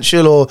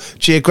 financial or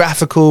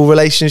geographical,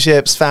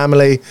 relationships,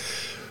 family.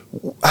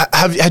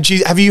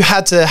 Have you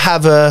had to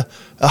have a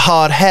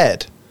hard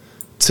head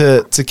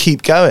to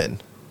keep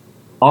going?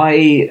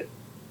 I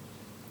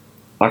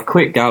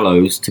quit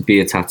Gallows to be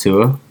a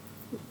tattooer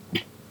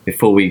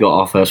before we got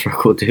our first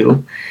record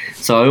deal.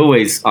 So I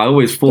always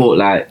thought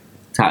like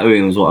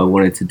tattooing was what I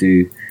wanted to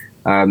do.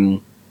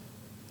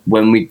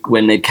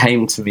 When they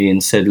came to me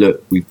and said,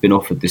 look, we've been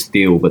offered this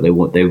deal, but they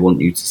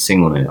want you to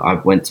sing on it, I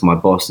went to my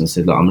boss and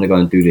said, look, I'm going to go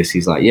and do this.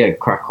 He's like, yeah,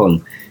 crack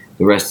on.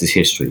 the rest is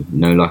history. You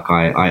know, like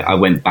I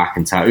went back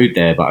and tattooed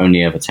there, but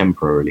only ever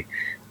temporarily.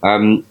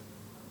 I've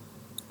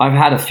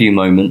had a few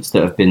moments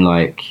that have been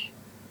like,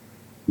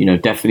 you know,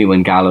 definitely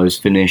when Gallows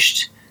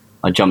finished,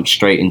 I jumped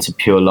straight into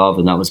Pure Love,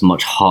 and that was a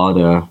much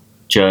harder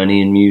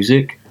journey in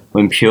music.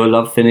 When Pure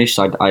Love finished,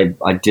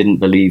 I didn't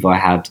believe I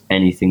had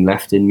anything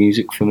left in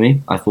music for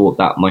me. I thought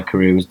that my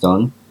career was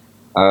done.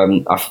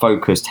 I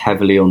focused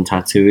heavily on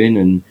tattooing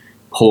and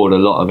poured a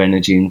lot of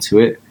energy into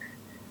it.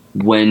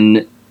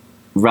 When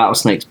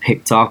Rattlesnakes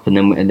picked up, and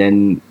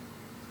then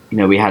you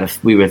know,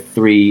 we were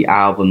 3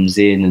 albums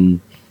in and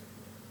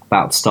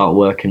about to start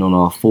working on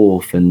our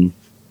 4th, and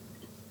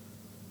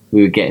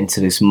we were getting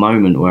to this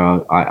moment where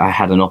I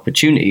had an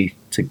opportunity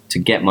to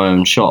get my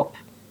own shop.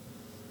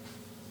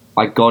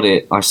 I got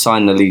it. I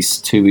signed the lease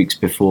 2 weeks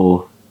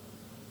before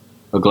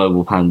a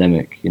global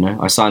pandemic. You know,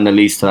 I signed the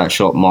lease to that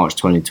shop March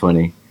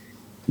 2020,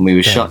 and we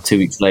were shut 2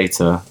 weeks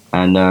later.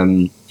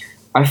 And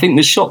I think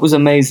the shop was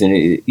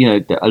amazing. You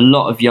know, a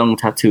lot of young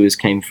tattooers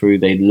came through.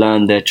 They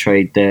learned their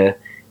trade there.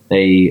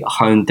 They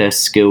honed their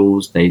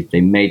skills. They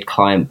made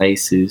client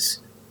bases,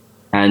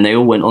 and they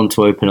all went on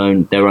to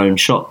open their own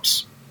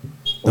shops.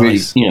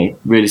 Nice. Really, you know,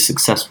 really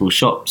successful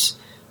shops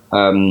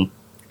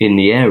in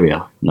the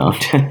area. No,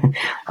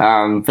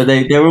 but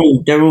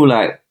they're all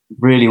like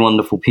really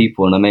wonderful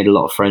people, and I made a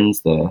lot of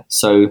friends there.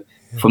 So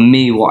for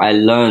me, what I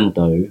learned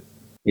though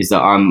is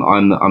that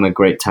I'm a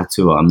great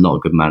tattooer. I'm not a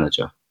good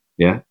manager.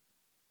 Yeah.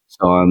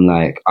 So I'm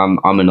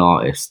an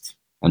artist,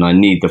 and I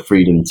need the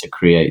freedom to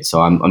create.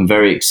 So I'm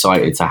very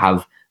excited to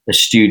have the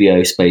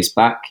studio space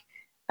back,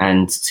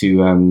 and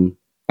to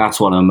that's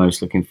what I'm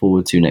most looking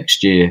forward to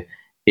next year,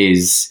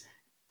 is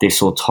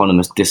this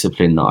autonomous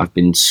discipline that I've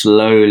been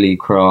slowly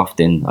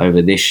crafting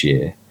over this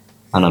year.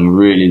 And I'm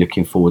really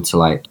looking forward to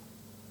like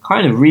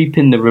kind of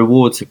reaping the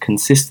rewards of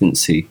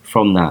consistency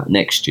from that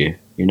next year.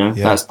 You know,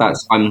 that's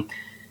I'm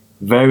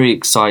very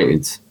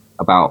excited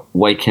about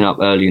waking up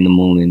early in the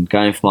morning,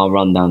 going for my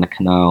run down the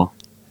canal,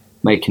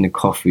 making a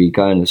coffee,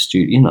 going to the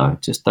studio, you know,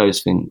 just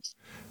those things.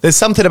 There's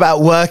something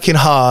about working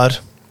hard,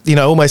 you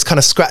know, almost kind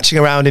of scratching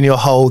around in your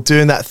hole,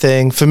 doing that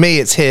thing. For me,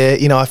 it's here.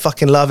 You know, I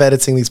fucking love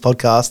editing these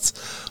podcasts,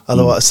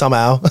 otherwise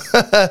somehow,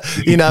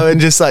 you know, and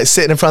just like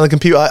sitting in front of the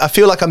computer. I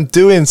feel like I'm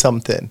doing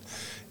something,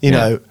 you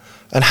know,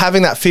 and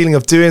having that feeling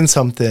of doing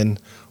something.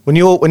 When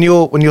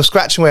you're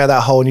scratching away at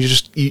that hole and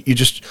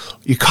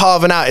you're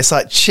carving out, it's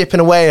like chipping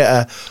away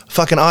at a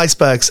fucking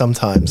iceberg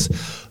sometimes.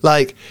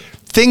 Like,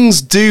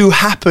 things do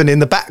happen in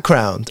the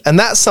background, and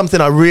that's something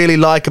I really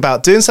like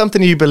about doing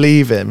something you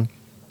believe in.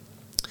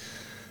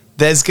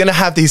 There's going to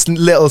have these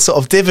little sort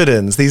of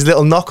dividends, these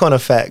little knock-on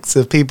effects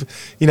of people,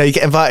 you know, you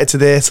get invited to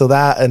this or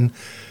that,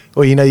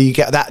 or, you know, you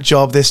get that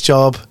job, this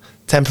job,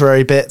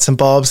 temporary bits and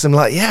bobs. I'm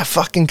like, yeah,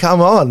 fucking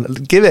come on,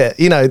 give it.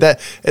 You know, that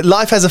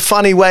life has a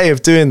funny way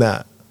of doing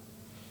that.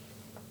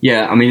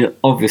 Yeah, I mean,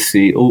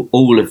 obviously,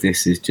 all of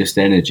this is just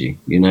energy.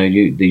 You know,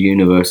 the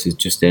universe is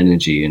just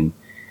energy,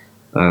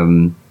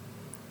 and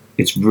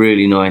it's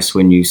really nice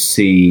when you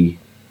see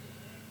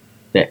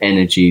the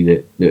energy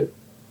that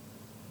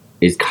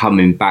is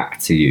coming back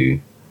to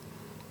you.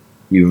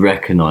 You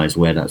recognize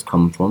where that's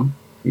come from,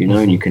 you know,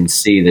 and you can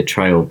see the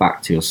trail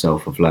back to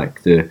yourself of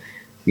like the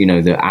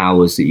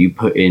hours that you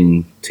put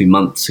in 2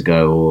 months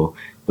ago, or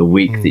the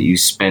week that you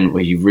spent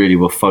where you really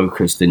were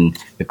focused, and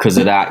because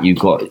of that you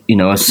got, you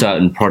know, a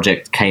certain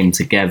project came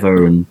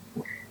together, and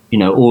you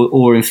know,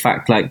 or in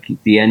fact like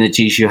the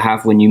energies you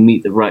have when you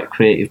meet the right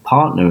creative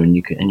partner, and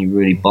you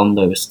really bond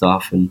over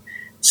stuff, and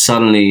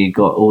suddenly you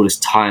got all this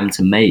time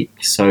to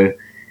make. So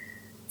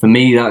for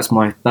me, that's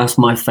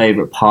my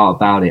favorite part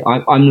about it.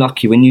 I'm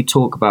lucky. When you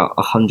talk about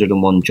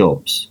 101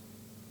 jobs,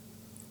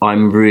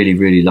 I'm really,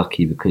 really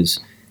lucky because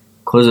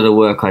of the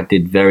work I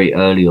did very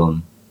early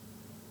on.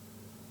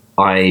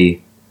 I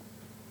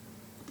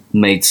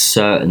made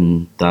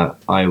certain that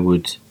I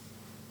would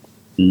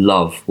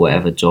love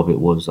whatever job it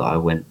was that I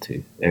went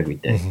to every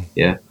day.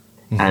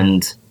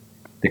 And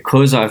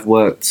because I've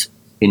worked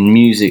in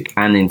music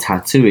and in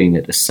tattooing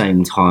at the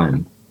same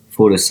time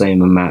for the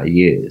same amount of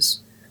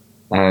years,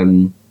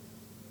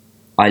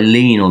 I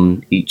lean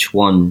on each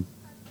one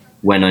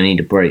when I need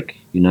a break,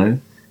 you know?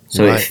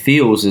 So It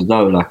feels as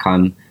though like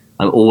I'm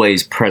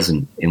always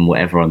present in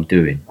whatever I'm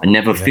doing. I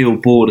never feel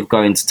bored of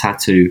going to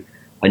tattoo.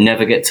 I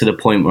never get to the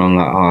point where I'm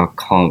like, oh, I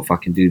can't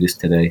fucking do this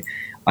today.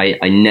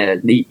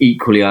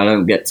 Equally, I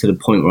don't get to the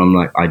point where I'm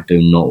like, I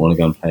do not want to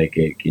go and play a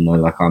gig. You know,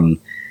 like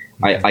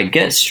I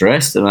get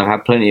stressed, and I've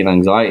had plenty of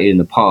anxiety in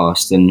the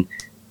past, and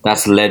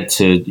that's led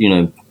to, you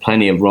know,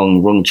 plenty of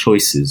wrong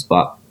choices.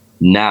 But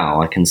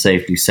now I can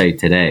safely say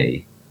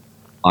today,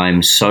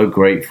 I'm so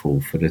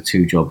grateful for the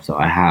 2 jobs that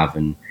I have,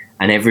 and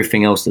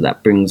everything else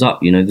that brings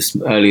up. You know,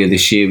 earlier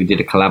this year we did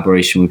a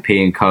collaboration with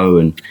P&Co,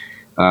 and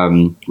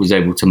was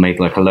able to make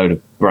like a load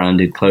of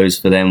branded clothes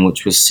for them,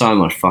 which was so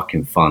much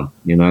fucking fun.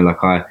 You know,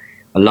 like I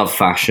love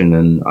fashion,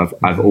 and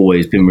I've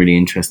always been really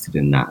interested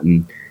in that,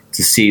 and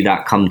to see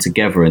that come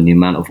together and the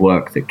amount of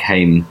work that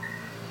came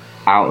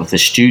out of the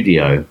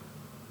studio,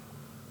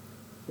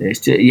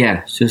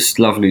 it's just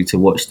lovely to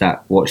watch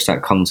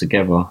that come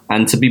together,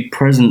 and to be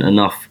present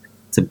enough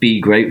to be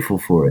grateful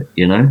for it,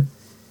 you know.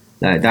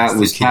 Like that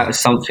was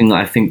something that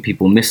I think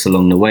people miss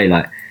along the way,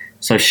 like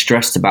so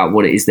stressed about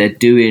what it is they're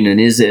doing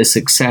and is it a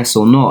success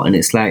or not. And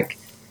it's like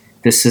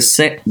the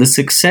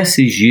success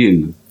is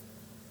you.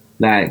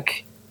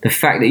 Like the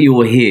fact that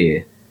you're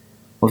here,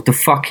 of the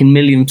fucking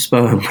million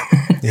sperm,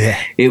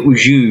 it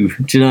was you.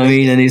 Do you know what I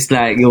mean? And it's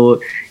like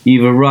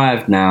you've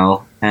arrived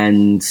now,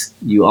 and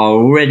you are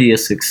already a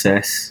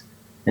success,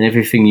 and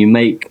everything you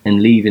make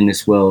and leave in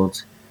this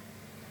world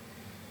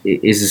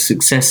is a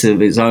success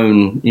of its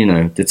own, you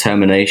know,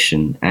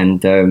 determination.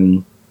 And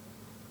I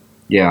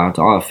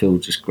feel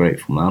just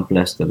grateful, man. I'm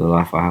blessed with the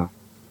life I have.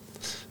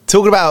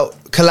 Talking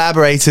about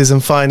collaborators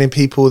and finding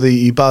people that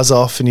you buzz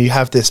off and you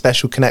have this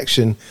special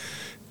connection,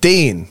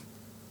 Dean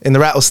in the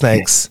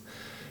Rattlesnakes,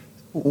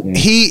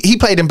 he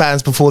played in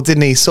bands before,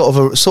 didn't he? Sort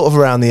of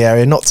around the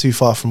area, not too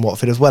far from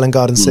Watford as well, in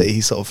Garden City.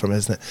 He's sort of from,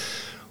 isn't it?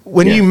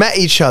 When you met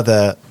each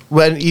other,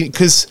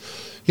 because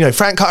you know,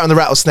 Frank Carter and the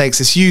Rattlesnakes,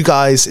 it's you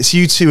guys, it's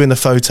you two in the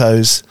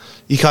photos.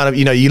 You kind of,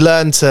 you know, you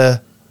learn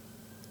to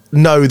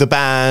know the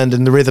band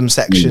and the rhythm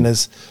section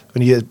as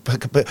when you,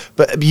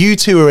 but you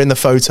two are in the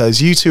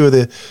photos. You two are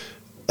the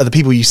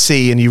people you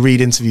see and you read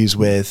interviews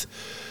with.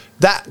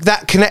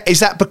 That connect,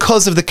 is that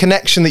because of the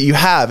connection that you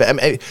have? I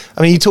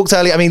mean, you talked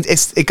earlier. I mean,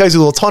 it goes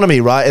with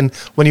autonomy, right? And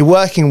when you're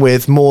working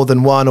with more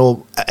than one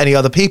or any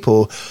other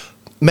people,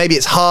 maybe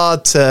it's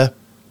hard to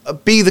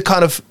be the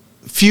kind of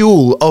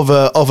fuel of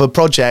a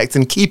project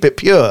and keep it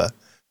pure.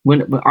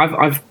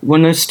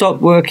 When I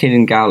stopped working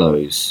in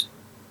Gallows,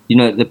 you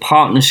know, the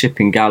partnership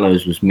in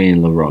Gallows was me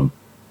and Laurent.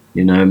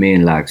 You know, me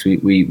and Lags.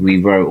 We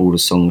wrote all the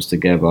songs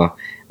together.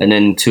 And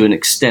then to an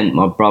extent,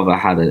 my brother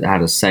had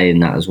a say in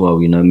that as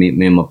well. You know, me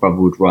and my brother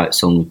would write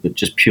songs, but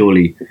just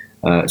purely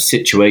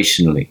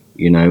situationally.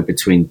 You know,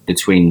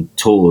 between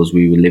tours,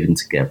 we were living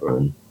together,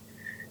 and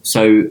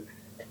so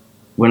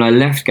when I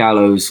left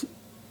Gallows,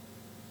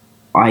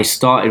 I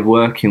started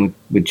working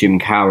with Jim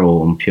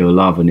Carroll on Pure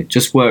Love, and it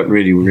just worked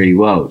really, really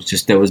well. It's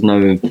just there was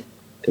no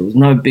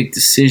big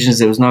decisions.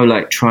 There was no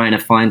like trying to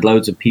find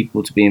loads of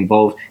people to be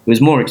involved. It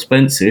was more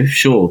expensive,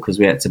 sure, because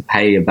we had to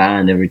pay a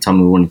band every time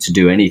we wanted to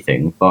do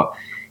anything, but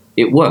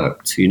it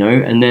worked, you know.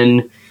 And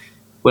then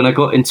when I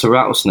got into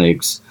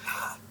Rattlesnakes,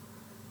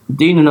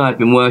 Dean and I had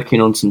been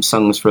working on some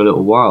songs for a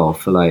little while,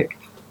 for like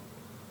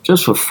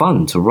just for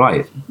fun to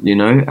write, you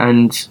know,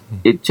 and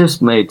it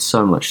just made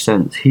so much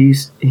sense.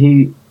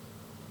 We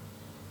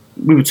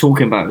were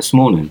talking about this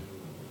morning.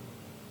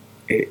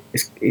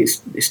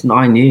 It's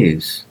 9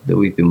 years that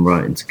we've been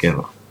writing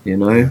together, you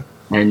know,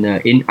 and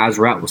as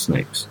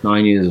Rattlesnakes,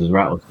 9 years as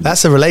Rattlesnakes.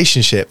 That's a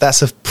relationship.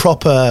 That's a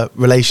proper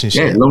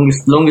relationship. Yeah,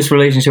 longest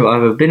relationship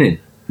I've ever been in.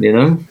 You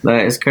know,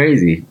 like it's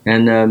crazy.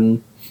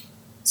 And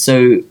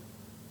so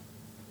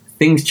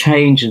things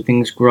change and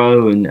things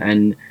grow,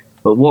 and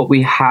but what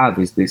we have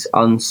is this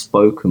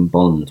unspoken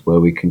bond where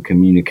we can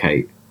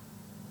communicate.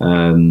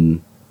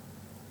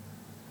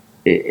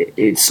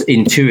 It's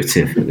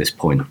intuitive at this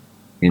point.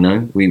 You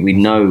know, we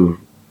know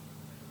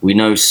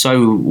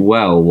so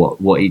well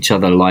what each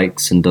other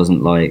likes and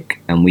doesn't like,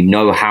 and we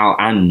know how.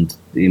 And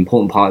the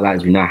important part of that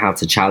is we know how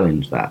to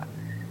challenge that.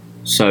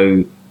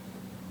 So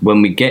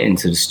when we get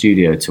into the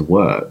studio to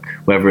work,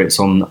 whether it's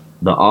on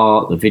the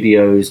art, the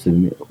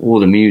videos, or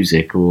the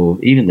music, or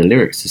even the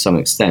lyrics to some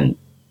extent,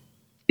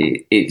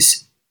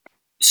 it's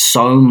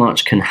so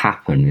much can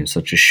happen in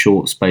such a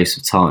short space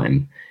of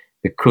time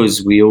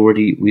because we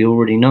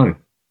already know,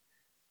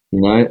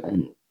 you know.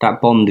 And that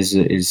bond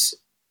is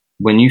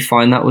when you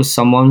find that with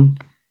someone,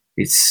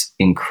 it's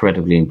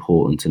incredibly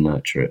important to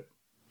nurture it.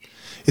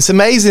 It's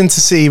amazing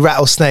to see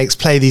Rattlesnakes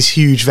play these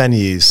huge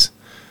venues.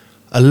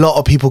 A lot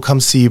of people come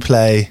to see you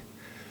play.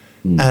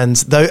 And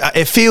though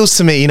it feels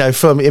to me, you know,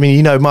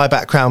 you know my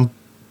background,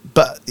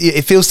 but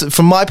it feels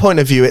from my point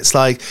of view, it's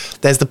like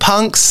there's the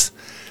punks,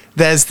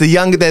 there's the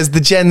younger, there's the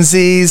Gen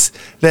Zs,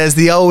 there's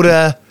the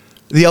older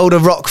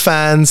rock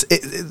fans.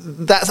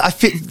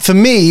 For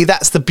me,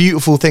 that's the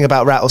beautiful thing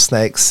about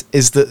Rattlesnakes,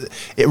 is that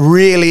it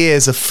really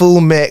is a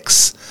full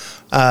mix.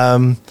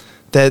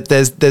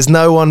 There's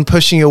no one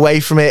pushing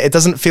away from it. It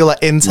doesn't feel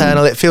like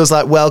internal. It feels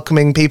like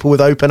welcoming people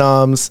with open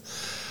arms.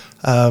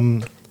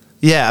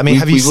 Yeah, I mean,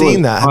 have you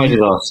seen that? We've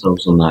prided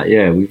ourselves on that.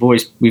 Yeah,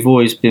 we've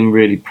always been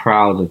really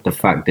proud of the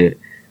fact that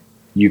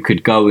you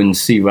could go and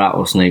see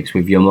Rattlesnakes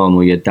with your mum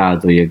or your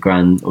dad or your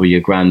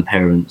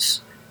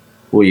grandparents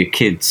or your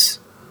kids.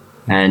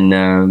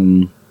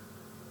 And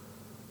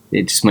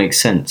it just makes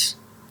sense.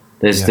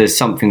 There's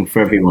something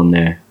for everyone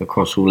there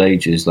across all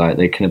ages. Like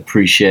they can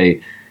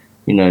appreciate,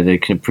 you know, they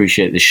can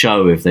appreciate the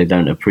show if they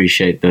don't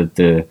appreciate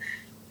the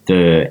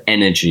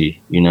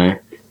energy, you know,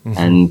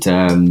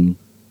 and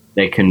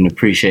they can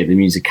appreciate the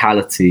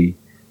musicality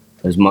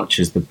as much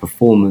as the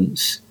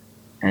performance.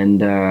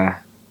 And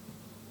that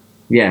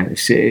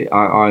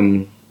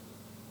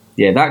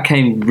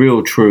came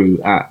real true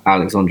at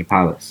Alexandra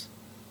Palace.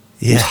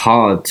 Yeah. It's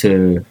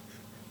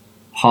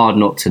hard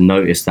not to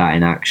notice that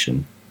in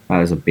action. That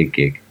was a big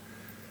gig.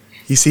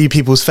 you see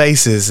people's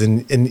faces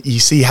and you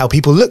see how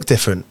people look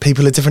different.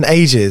 People at different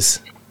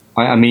ages.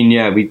 I mean,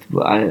 yeah,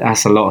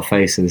 that's a lot of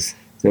faces.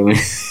 So it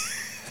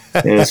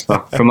was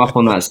from up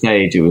on that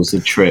stage. It was a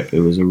trip.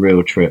 It was a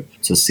real trip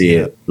to see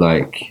it.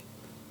 Like,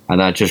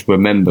 and I just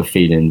remember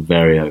feeling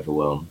very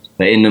overwhelmed,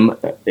 but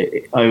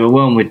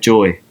overwhelmed with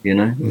joy. You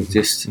know, it was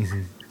just a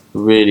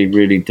really,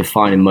 really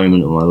defining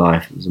moment of my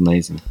life. It was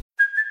amazing.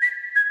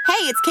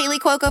 Hey, it's Kaylee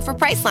Cuoco for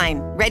Priceline.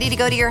 Ready to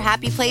go to your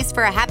happy place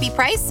for a happy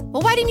price?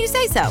 Well, why didn't you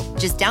say so?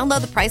 Just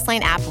download the Priceline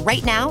app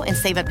right now and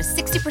save up to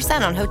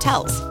 60% on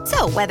hotels.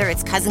 So whether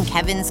it's Cousin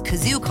Kevin's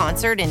Kazoo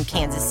Concert in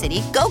Kansas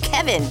City, go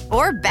Kevin,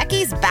 or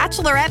Becky's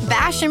Bachelorette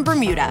Bash in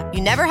Bermuda,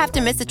 you never have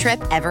to miss a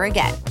trip ever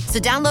again. So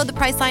download the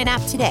Priceline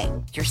app today.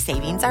 Your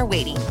savings are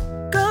waiting.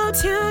 Go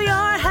to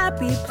your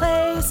happy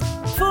place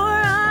for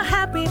a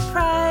happy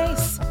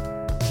price.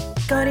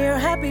 Go to your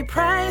happy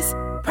price,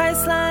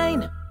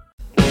 Priceline.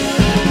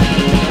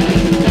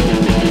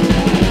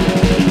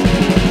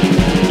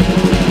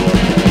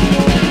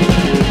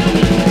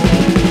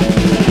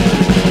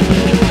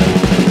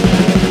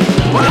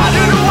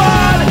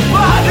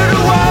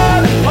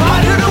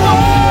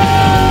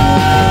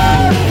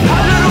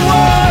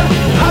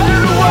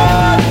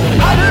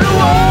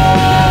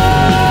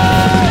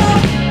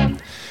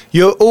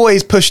 You're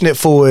always pushing it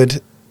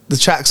forward. The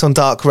tracks on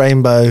Dark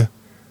Rainbow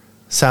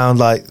sound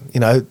like,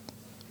 you know,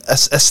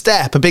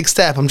 a big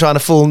step. I'm trying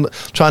not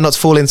to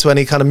fall into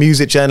any kind of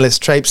music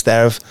journalist tropes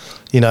there of,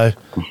 you know,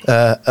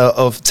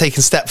 of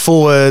taking step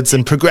forwards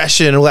and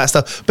progression and all that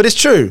stuff. But it's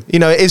true. You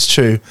know, it is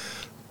true.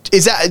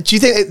 Is that? Do you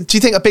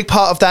think a big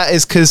part of that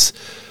is because,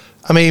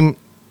 I mean,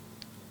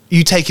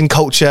 you take in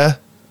culture.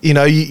 You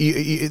know,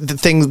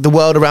 the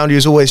world around you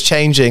is always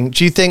changing.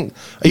 Do you think,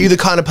 are you the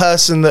kind of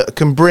person that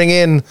can bring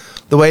in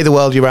the way the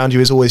world around you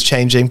is always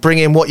changing, bring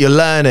in what you're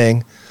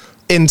learning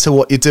into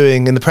what you're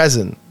doing in the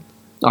present?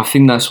 I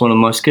think that's one of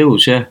my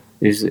skills, yeah,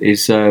 is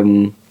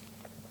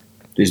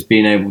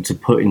being able to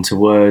put into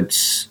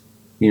words,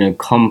 you know,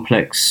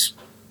 complex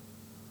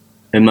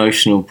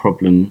emotional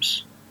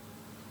problems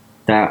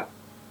that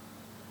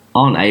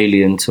aren't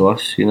alien to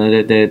us. You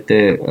know,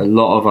 they're a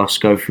lot of us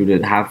go through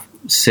that have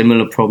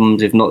similar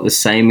problems, if not the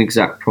same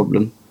exact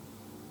problem.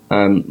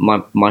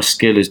 My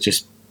skill is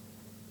just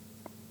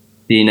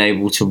being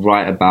able to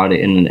write about it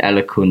in an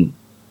eloquent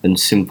and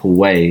simple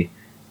way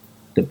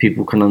that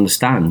people can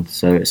understand,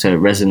 so it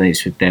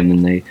resonates with them.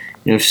 And they,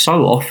 you know,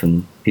 so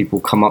often people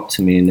come up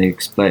to me and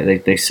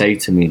they say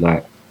to me,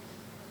 like,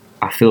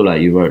 I feel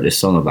like you wrote this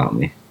song about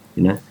me,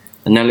 you know,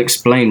 and they'll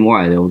explain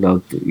why.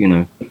 They'll you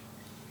know,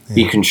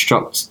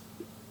 deconstruct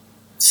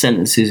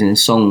sentences in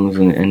songs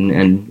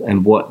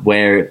and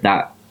where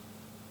that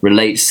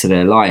relates to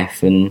their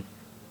life. And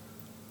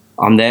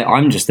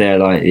I'm just there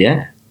like,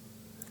 yeah,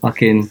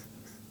 fucking,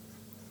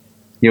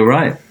 you're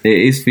right, it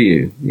is for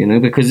you, you know,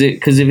 because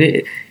it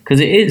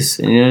is,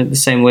 you know, the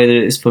same way that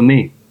it is for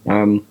me.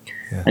 And,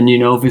 you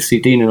know,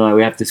 obviously Dean and I,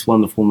 we have this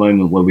wonderful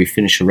moment where we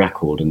finish a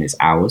record and it's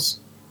ours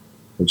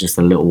for just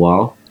a little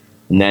while,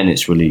 and then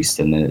it's released,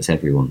 and then it's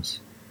everyone's.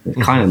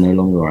 It's kind of no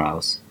longer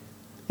ours,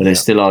 but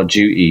it's still our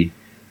duty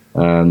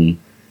to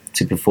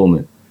perform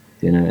it,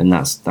 you know. And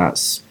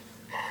that's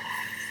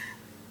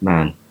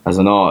man, as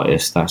an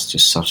artist, that's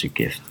just such a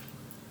gift.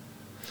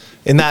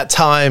 In that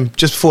time,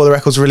 just before the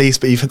record's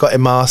released, but you've got it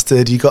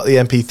mastered, you got the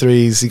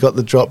MP3s, you got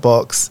the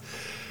Dropbox.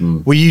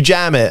 Will you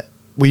jam it?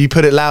 Will you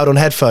put it loud on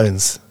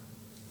headphones?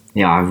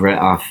 Yeah,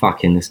 I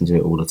fucking listen to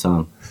it all the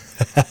time.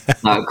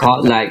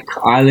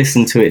 I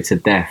listen to it to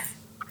death,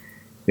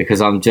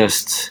 because I'm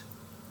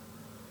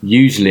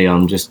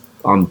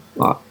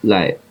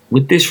like,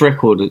 with this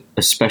record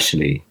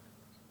especially,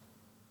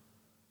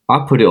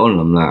 I put it on and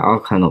I'm like, I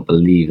cannot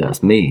believe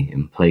that's me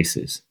in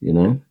places, you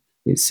know.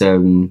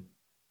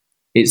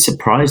 It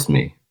surprised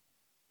me,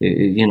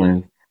 you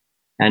know,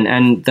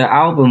 and the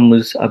album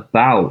was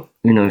about,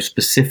 you know,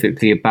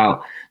 specifically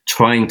about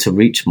trying to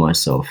reach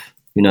myself,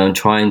 you know, and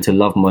trying to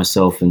love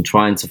myself and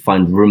trying to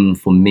find room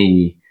for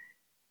me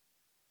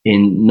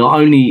in not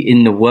only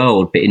in the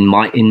world, but in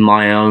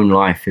my own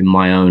life, in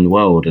my own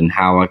world, and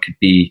how I could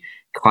be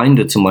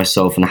kinder to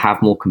myself and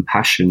have more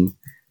compassion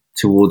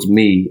towards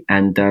me.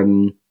 And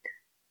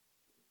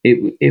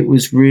it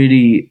was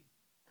really,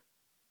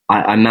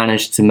 I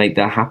managed to make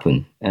that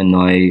happen, and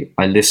I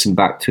listen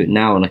back to it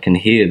now and I can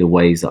hear the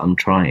ways that I'm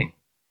trying,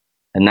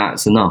 and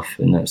that's enough.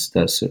 And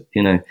that's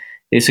you know,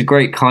 it's a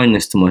great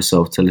kindness to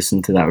myself to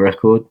listen to that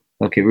record,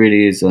 like it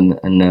really is. And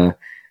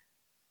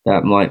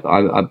that might,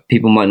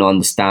 people might not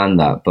understand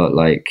that, but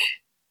like,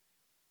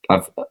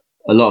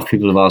 a lot of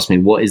people have asked me,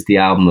 what is the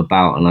album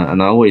about?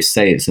 And I always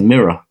say it's a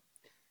mirror,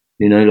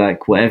 you know,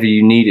 like whatever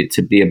you need it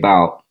to be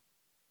about,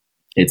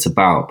 it's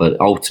about, but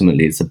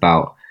ultimately it's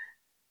about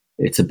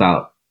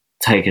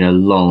taking a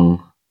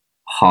long,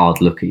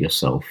 hard look at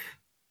yourself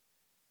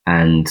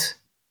and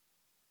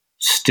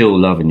still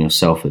loving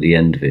yourself at the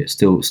end of it.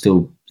 Still,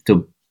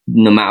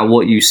 no matter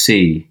what you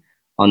see,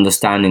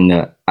 understanding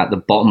that at the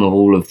bottom of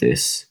all of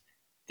this,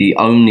 the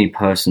only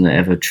person that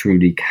ever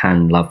truly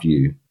can love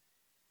you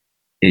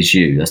is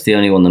you. That's the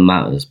only one that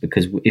matters,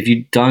 because if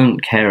you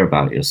don't care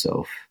about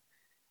yourself,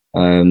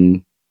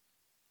 you'll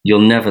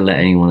never let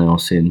anyone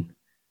else in.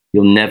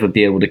 You'll never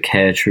be able to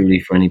care truly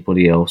for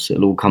anybody else.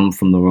 It'll all come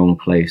from the wrong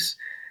place.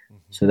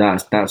 So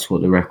that's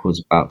what the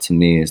record's about to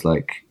me, is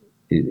like,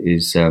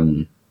 is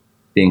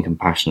being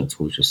compassionate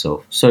towards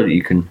yourself so that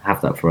you can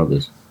have that for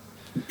others.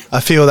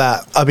 I feel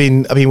that. I've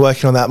been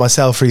working on that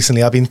myself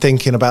recently. I've been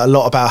thinking a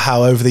lot about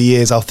how over the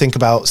years I'll think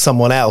about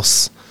someone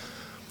else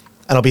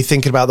and I'll be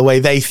thinking about the way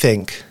they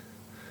think.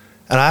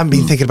 And I haven't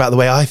been thinking about the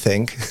way I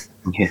think.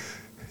 Yeah.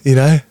 You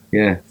know?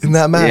 Yeah. Isn't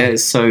that mad? Yeah,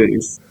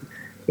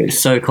 it's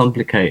so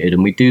complicated,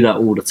 and we do that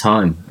all the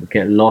time. We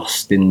get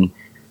lost in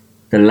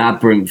the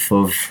labyrinth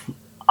of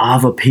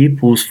other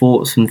people's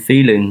thoughts and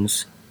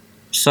feelings.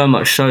 So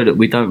much so that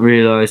we don't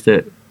realise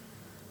that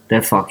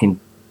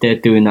they're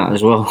doing that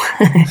as well.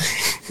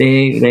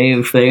 they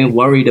ain't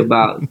worried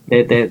about,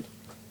 they're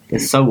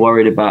so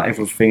worried about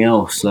everything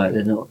else. Like,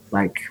 they're not,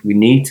 like, we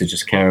need to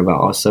just care about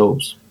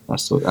ourselves.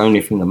 That's the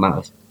only thing that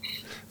matters.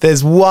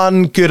 There's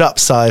one good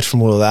upside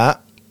from all of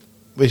that,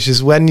 which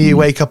is when you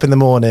wake up in the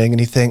morning and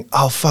you think,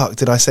 oh fuck,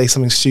 did I say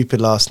something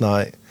stupid last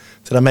night?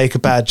 Did I make a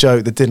bad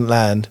joke that didn't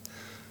land?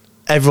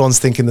 Everyone's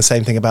thinking the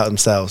same thing about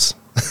themselves.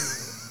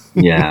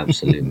 Yeah,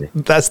 absolutely.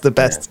 That's the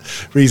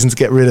best reason to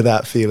get rid of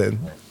that feeling.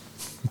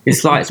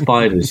 It's like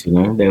spiders, you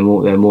know. They're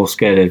more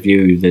scared of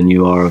you than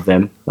you are of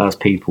them. That's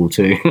people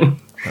too.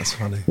 That's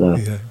funny.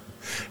 Yeah.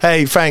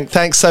 Hey, Frank,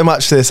 thanks so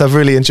much for this. I've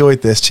really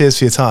enjoyed this. Cheers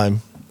for your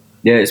time.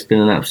 Yeah, it's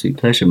been an absolute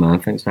pleasure, man.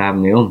 Thanks for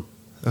having me on.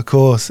 Of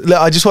course. Look,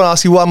 I just want to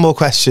ask you one more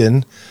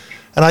question.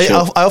 And I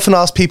often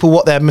ask people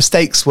what their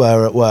mistakes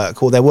were at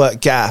work, or their work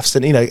gaffes,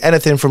 and, you know,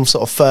 anything from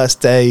sort of first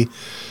day,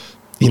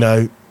 you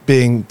know,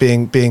 being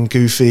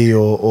goofy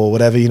or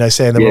whatever, you know,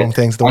 saying the wrong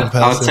things to the wrong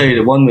person. I'll tell you,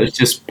 the one that's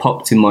just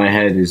popped in my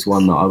head is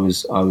one that I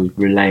was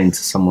relaying to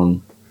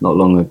someone not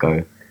long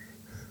ago.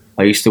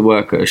 I used to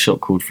work at a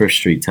shop called Thrift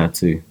Street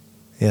Tattoo,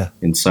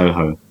 in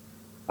Soho,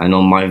 and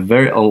on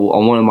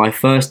one of my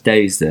first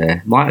days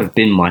there, might have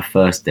been my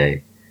first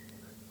day,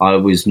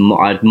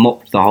 I'd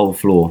mopped the whole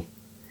floor,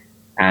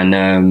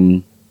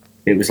 and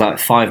it was like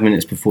 5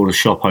 minutes before the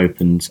shop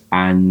opened,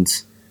 and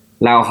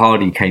Lau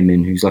Hardy came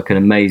in, who's like an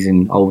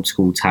amazing old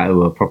school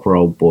tattooer, proper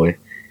old boy,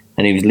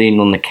 and he was leaning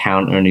on the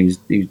counter, and he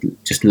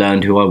just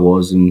learned who I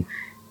was and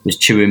was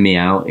chewing me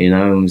out, you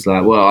know, and was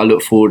like, well, I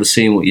look forward to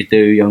seeing what you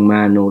do, young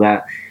man, and all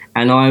that.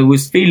 And I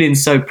was feeling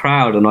so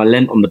proud, and I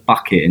leant on the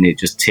bucket and it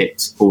just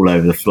tipped all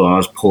over the floor. I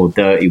was poured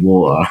dirty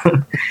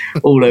water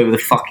all over the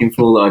fucking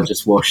floor that I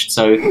just washed.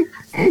 So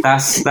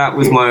that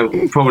was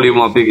probably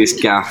my biggest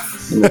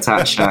gaffe in the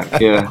Tat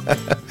Shack, yeah.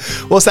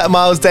 What's that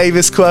Miles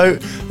Davis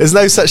quote? There's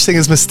no such thing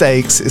as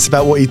mistakes. It's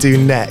about what you do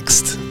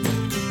next.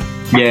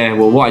 Yeah,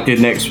 well, what I did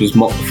next was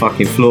mop the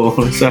fucking floor.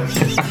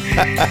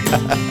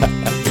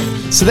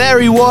 So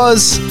there he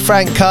was,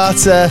 Frank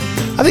Carter.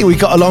 I think we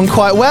got along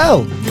quite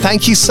well.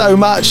 Thank you so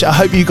much. I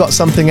hope you got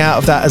something out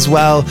of that as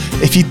well.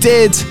 If you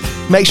did,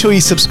 make sure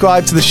you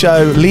subscribe to the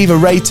show, leave a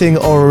rating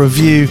or a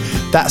review.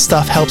 That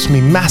stuff helps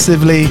me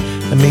massively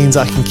and means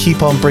I can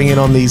keep on bringing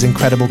on these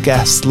incredible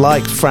guests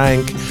like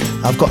Frank.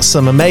 I've got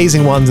some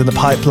amazing ones in the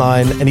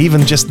pipeline, and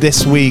even just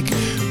this week,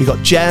 we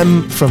got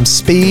Jem from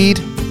Speed,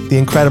 the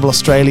incredible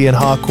Australian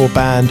hardcore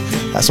band.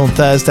 That's on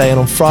Thursday, and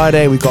on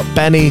Friday we've got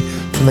Benny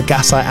from the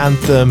Gaslight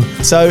Anthem.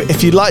 So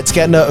if you'd like to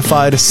get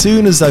notified as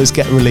soon as those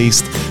get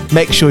released,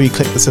 make sure you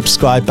click the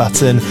subscribe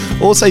button.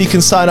 Also, you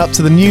can sign up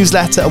to the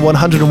newsletter at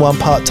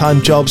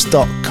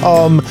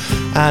 101parttimejobs.com,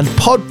 and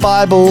Pod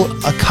Bible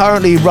are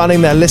currently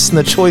running their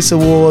Listener Choice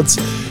Awards.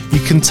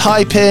 You can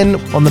type in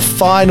on the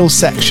final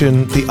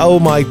section, the Oh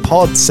My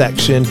Pod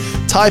section,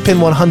 type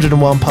in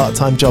 101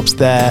 part-time jobs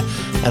there,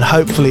 and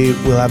hopefully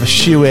we'll have a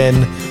shoe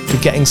in for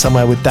getting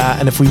somewhere with that.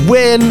 And if we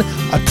win,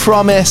 I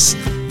promise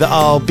that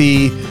I'll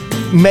be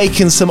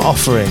making some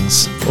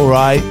offerings, all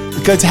right?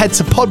 Head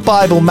to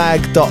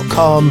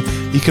podbiblemag.com.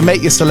 You can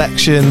make your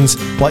selections,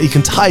 you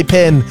can type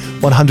in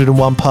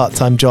 101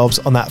 part-time jobs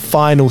on that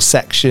final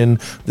section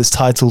that's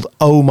titled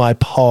Oh My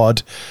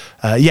Pod.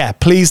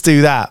 Please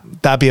do that.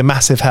 That'd be a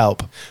massive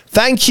help.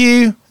 Thank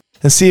you,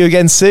 and see you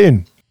again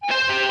soon.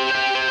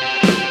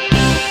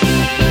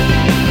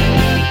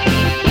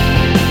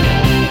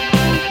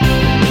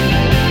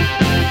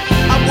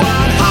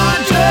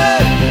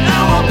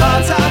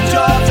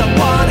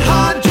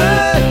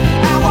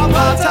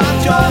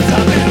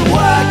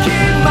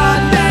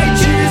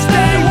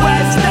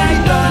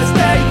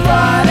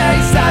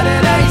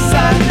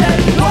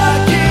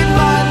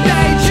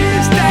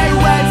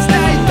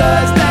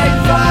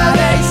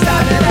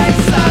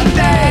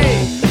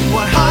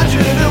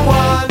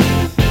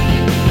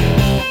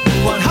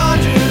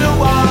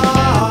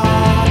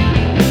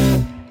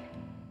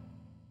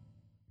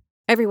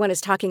 Everyone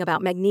is talking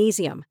about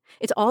magnesium.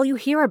 It's all you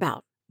hear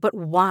about. But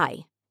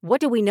why?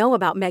 What do we know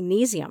about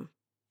magnesium?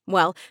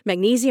 Well,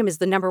 magnesium is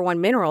the number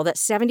one mineral that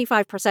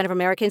 75% of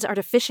Americans are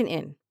deficient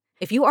in.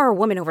 If you are a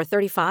woman over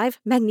 35,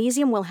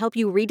 magnesium will help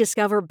you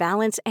rediscover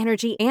balance,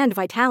 energy, and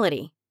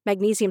vitality.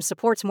 Magnesium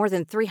supports more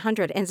than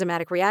 300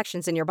 enzymatic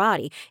reactions in your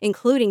body,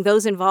 including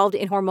those involved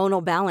in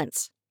hormonal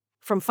balance.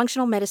 From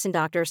functional medicine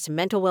doctors to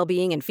mental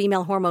well-being and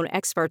female hormone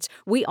experts,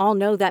 we all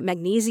know that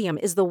magnesium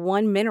is the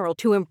one mineral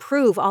to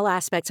improve all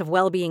aspects of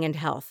well-being and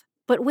health.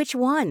 But which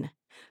one?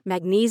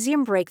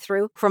 Magnesium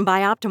Breakthrough from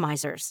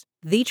Bioptimizers,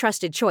 the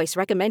trusted choice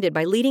recommended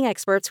by leading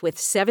experts with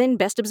 7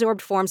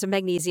 best-absorbed forms of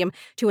magnesium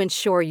to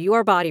ensure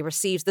your body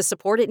receives the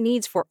support it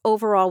needs for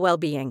overall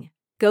well-being.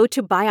 Go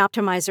to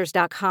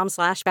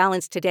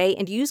bioptimizers.com/balance today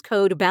and use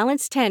code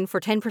BALANCE10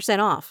 for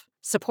 10% off.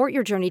 Support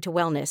your journey to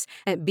wellness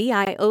at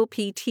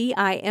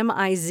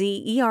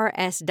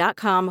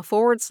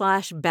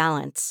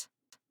bioptimizers.com/balance.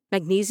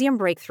 Magnesium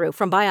Breakthrough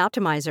from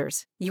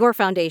Bioptimizers, your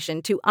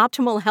foundation to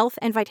optimal health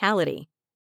and vitality.